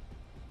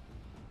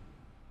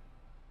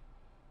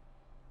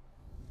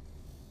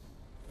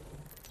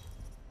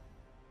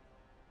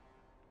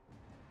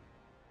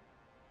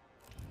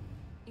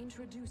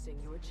 Introducing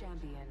your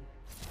champion.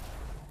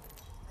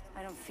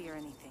 I don't fear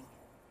anything.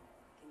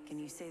 Can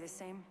you say the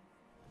same?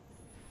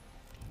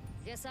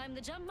 Guess I'm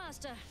the jump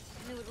master.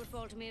 Knew it would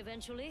fall to me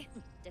eventually.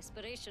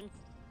 Desperation.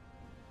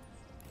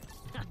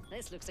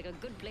 This looks like a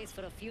good place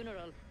for a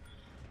funeral.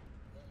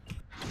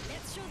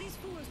 Let's show these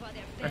fools why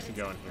they're I can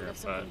go in here, There's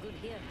something but- good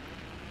here.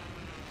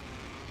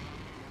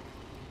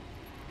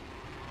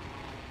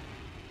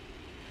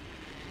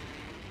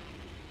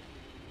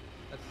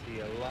 Let's see,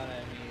 a lot of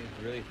enemies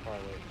really far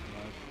away from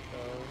us, so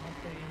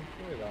nothing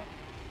to worry about.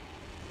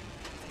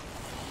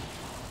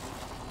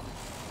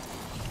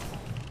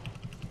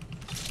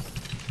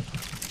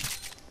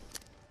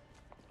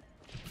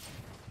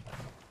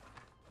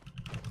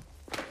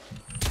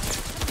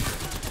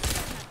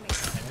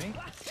 Enemy?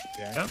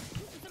 Yeah. Yep.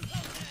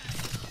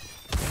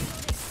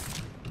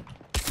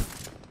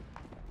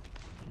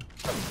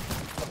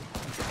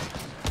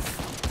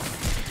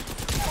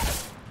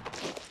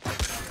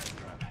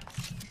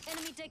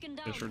 Enemy taken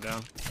down. Fisher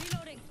down.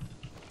 Reloading.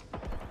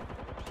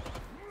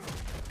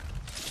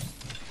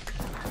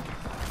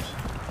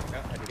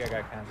 Yeah, I think I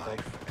got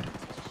cancelled.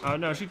 Oh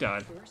no, she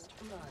died. First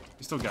blood.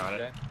 You still got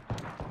it.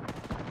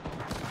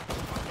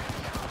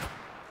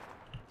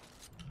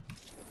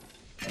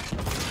 Okay.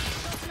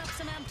 Open up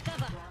some amped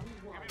cover. Round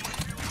one.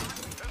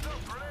 Heads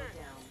up, grenade!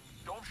 Down.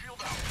 Don't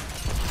shield out.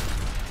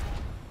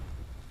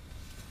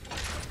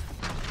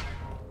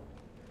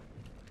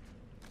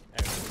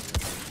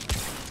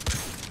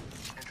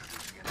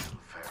 Introducing a new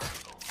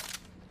variable.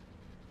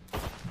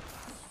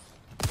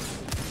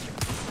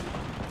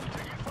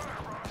 Taking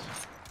fire, Ross.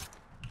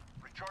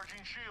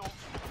 Recharging shields.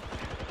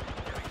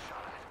 Getting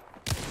shot at.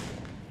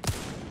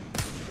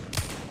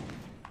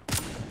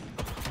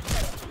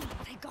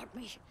 They got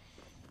me.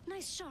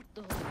 Nice shot,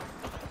 though.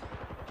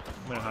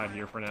 I'm gonna hide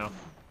here for now.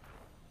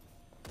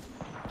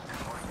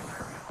 Deploying a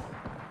variable.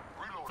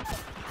 Reloading.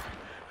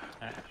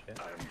 Ah, shit.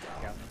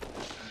 Got me.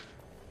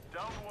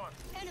 Down one.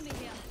 Enemy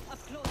here. Up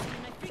close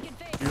in my freaking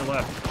face. To your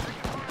left.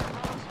 Taking fire,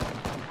 Ross.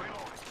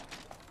 Reloading.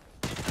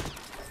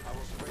 I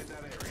will spray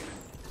that area.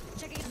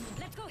 Checking it.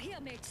 Let's go here,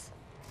 mates.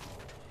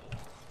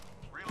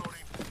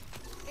 Reloading.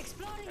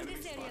 Exploring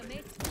this area,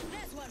 mates.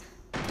 There's one.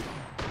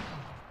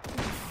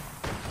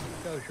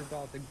 Go,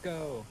 Gibraltar,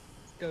 go!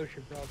 Go,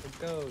 Gibraltar,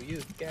 go!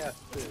 Use gas.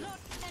 Look,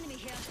 enemy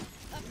here.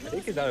 Up I close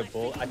think he's in out my of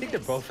bullets. I freaking think they're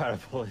face. both out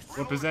of bullets.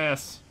 Whoop his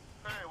ass.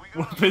 Hey, we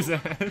got Whoop his a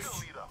ass. kill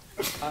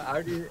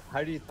leader.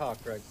 How do you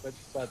talk, Greg? Let's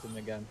spot them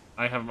again.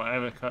 I have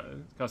a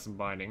custom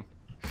binding.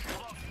 Shield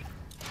up.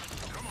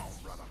 Come on,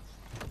 brother.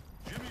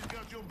 Jimmy's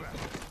got your back.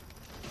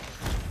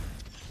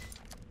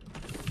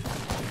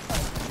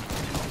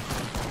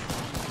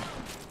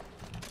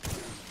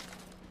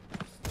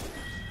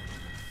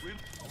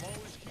 I'm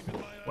always keeping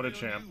my eye What a on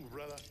champ. you,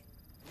 brother.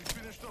 We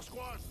finished the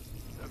squad.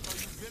 That's how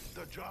you get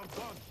the job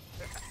done.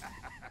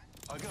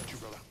 I got you,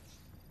 brother.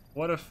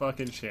 What a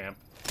fucking champ.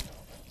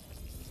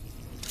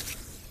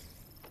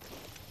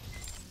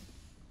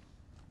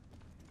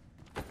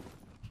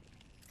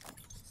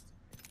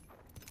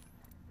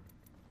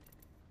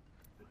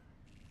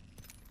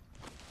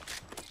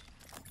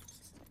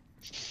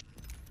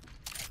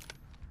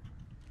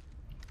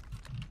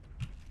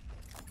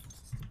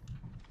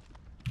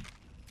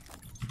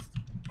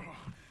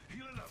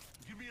 Healing up.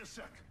 Give me a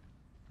sec.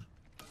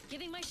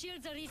 Giving my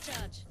shields a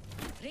recharge.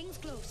 Rings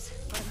close.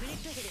 For a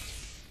minute to hit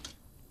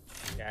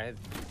it. Yeah, I have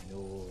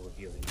no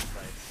healing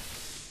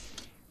sites.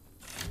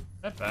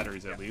 That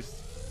batteries at least.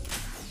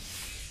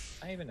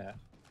 Not even that.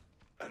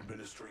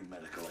 Administering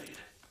medical aid.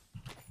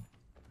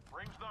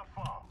 Ring's not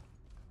far.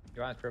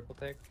 You want a triple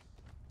take?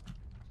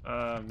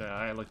 No,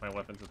 I like my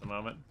weapons at the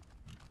moment.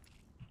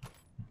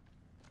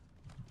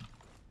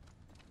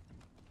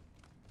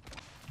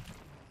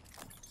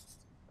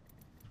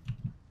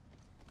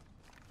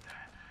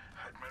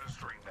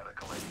 Administering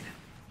medical aid.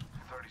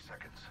 30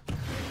 seconds.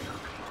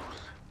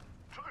 Close.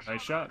 Took a Nice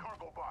at shot. the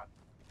cargo bot.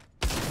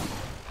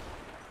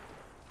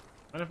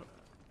 What if,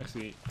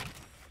 actually,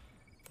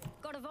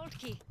 Got a vault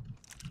key.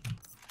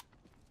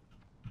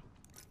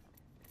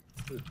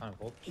 Ooh, kind of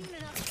volt. Healing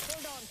up.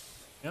 Hold on.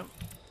 yep.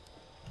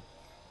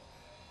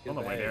 On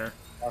the way Good there.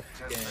 bag.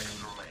 10 Fucking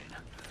seconds remain.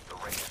 The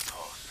ring is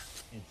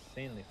tossed.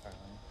 insanely far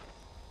away.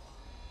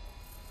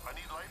 I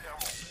need light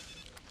ammo.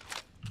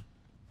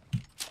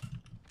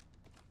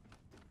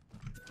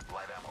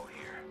 Light ammo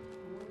here.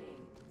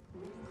 Warning.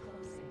 Ring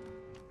closing.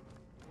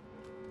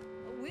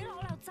 We're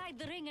all outside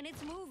the ring and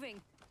it's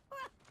moving.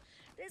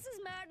 This is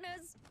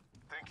madness.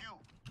 Thank you.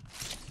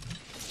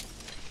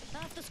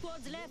 Half the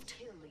squad's left.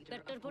 Kill leader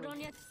Better put on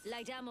appointed. your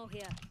light ammo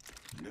here.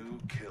 New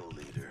kill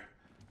leader.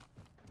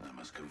 I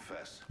must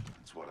confess,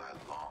 it's what I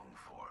long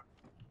for.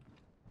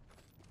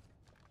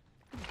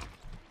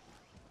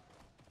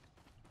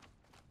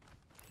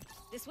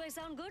 This way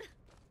sound good?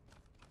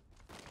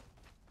 I'm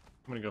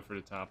gonna go for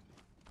the top.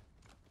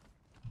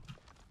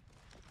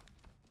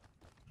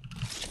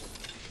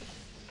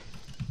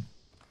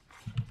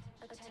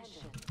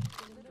 Attention,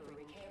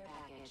 delivering care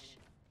package.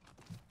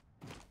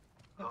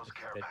 Those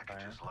care Spitfire,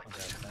 packages like I'll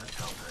this grab in the that.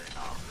 Telltale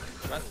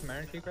outfit. Got some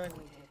energy, Greg?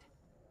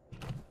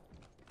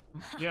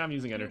 Yeah, I'm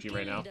using energy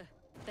right now. Killed.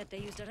 Bet they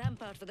used a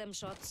rampart for them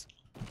shots.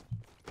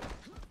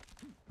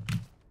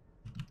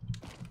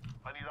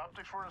 I need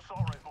optics for an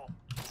assault rifle.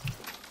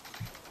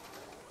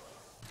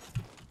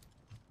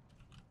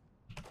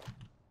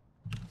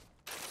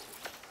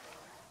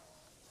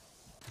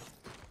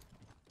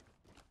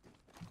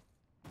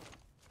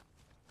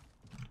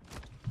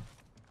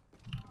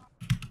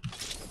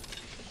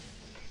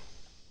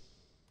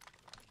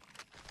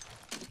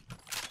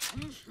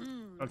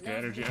 Okay,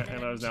 energy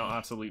ammo is now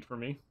obsolete for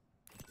me.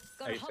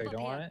 Gotta Hey, hop so you up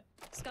don't want here.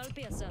 it? Skull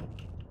piercer.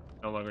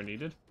 No longer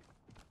needed.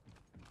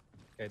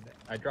 Okay,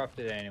 I dropped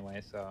it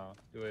anyway, so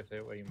do with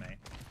it what you may.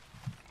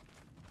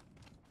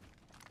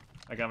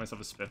 I got myself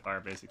a Spitfire,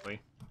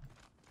 basically.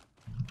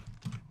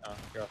 Oh,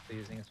 you're also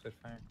using a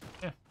Spitfire?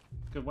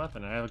 Good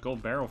weapon. I have a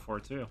gold barrel for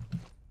it, too.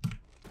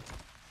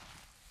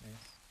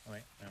 Nice. Oh,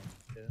 wait, no,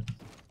 it is.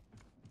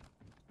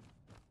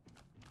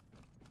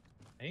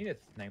 I need a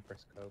sniper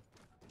scope.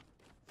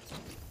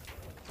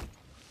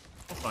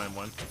 I'll find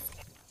one.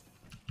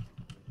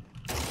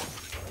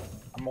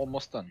 I'm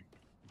almost done.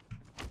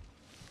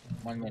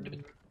 1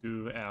 minute.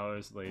 2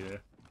 hours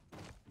later.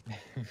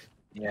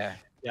 Yeah.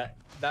 Yeah,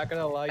 not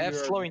gonna lie, I have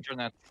slow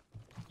internet.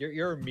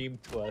 you're a meme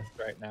to us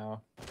right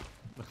now.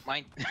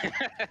 My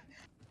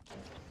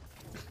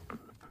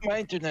my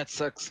internet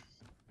sucks.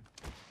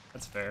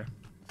 That's fair.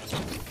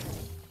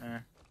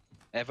 I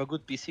have a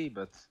good PC,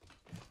 but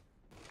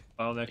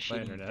Bottleneck my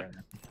shitty internet.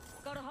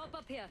 Gotta hop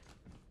up here.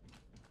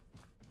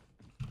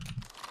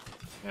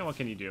 Yeah, what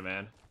can you do,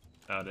 man?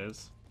 How it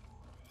is.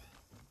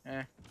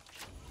 Eh.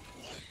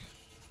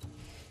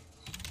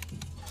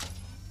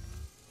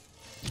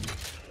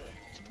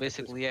 It's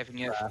basically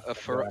having a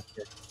Ferrari.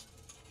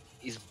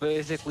 It's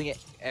basically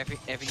having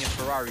a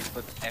Ferrari,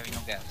 but having no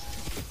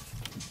gas.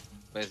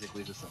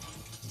 Basically the same.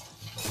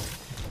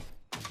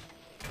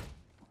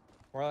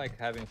 More like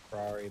having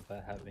Ferrari,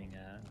 but having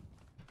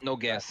No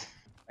gas.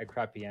 a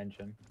crappy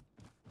engine.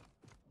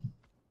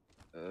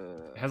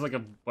 It has like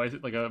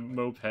a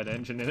moped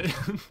engine in it.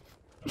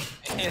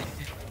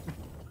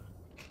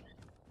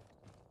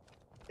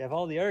 You have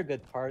all the other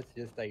good parts,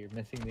 just that you're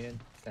missing the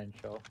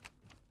essential.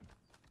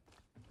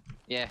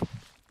 Yeah. Care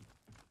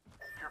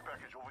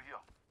package over here.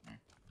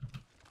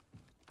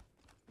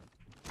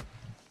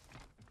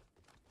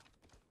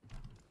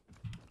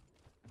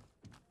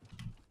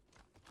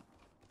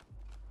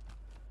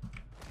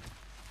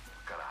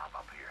 Gotta hop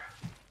up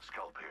here.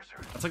 Skull piercer.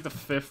 That's like the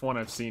 5th one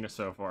I've seen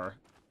so far.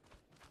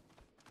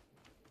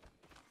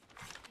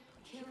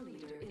 Kill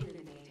leader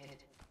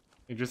eliminated.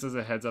 It just as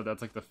a heads up,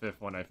 that's like the 5th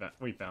one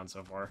we found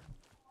so far.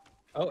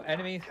 Oh,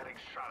 enemies! Getting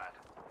shot at.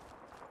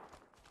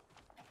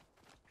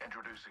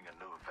 Introducing a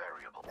new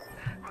variable.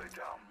 Lay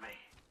down me.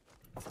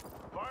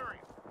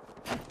 Firing.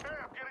 Hey,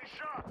 I'm getting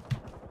shot.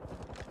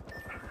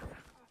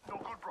 No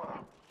good, brother.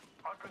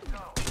 I've been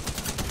down.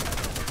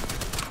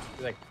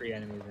 There's like 3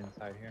 enemies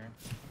inside here.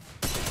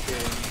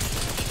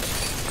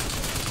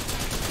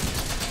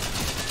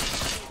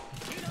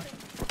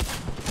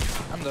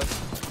 I'm done.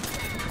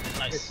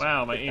 Nice.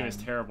 Wow, my aim is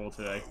terrible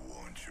today. I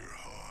want your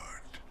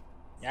heart.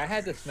 Yeah, I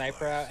had the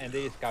sniper out and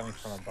they just got me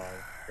from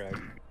above,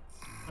 Greg.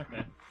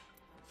 Okay.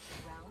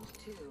 Round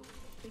 2.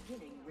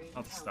 Beginning ring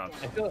I'll stop.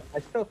 countdown. I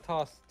still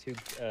tossed 2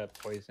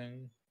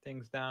 poison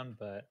things down,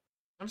 but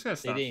I'm just gonna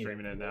stop didn't-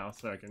 streaming it now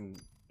so I can,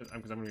 because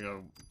I'm gonna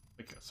go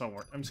like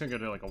somewhere. I'm just gonna go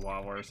to like a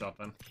Wawa or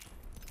something,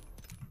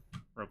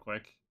 real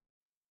quick.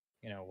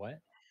 you know what?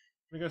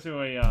 We go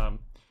to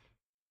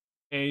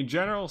a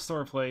general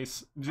store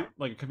place,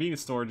 like a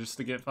convenience store, just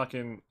to get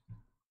fucking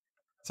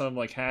some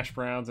like hash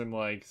browns and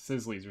like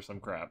Sizzlies or some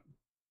crap.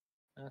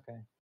 Okay.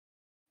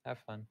 Have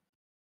fun.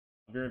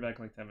 I'll be right back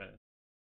in like 10 minutes.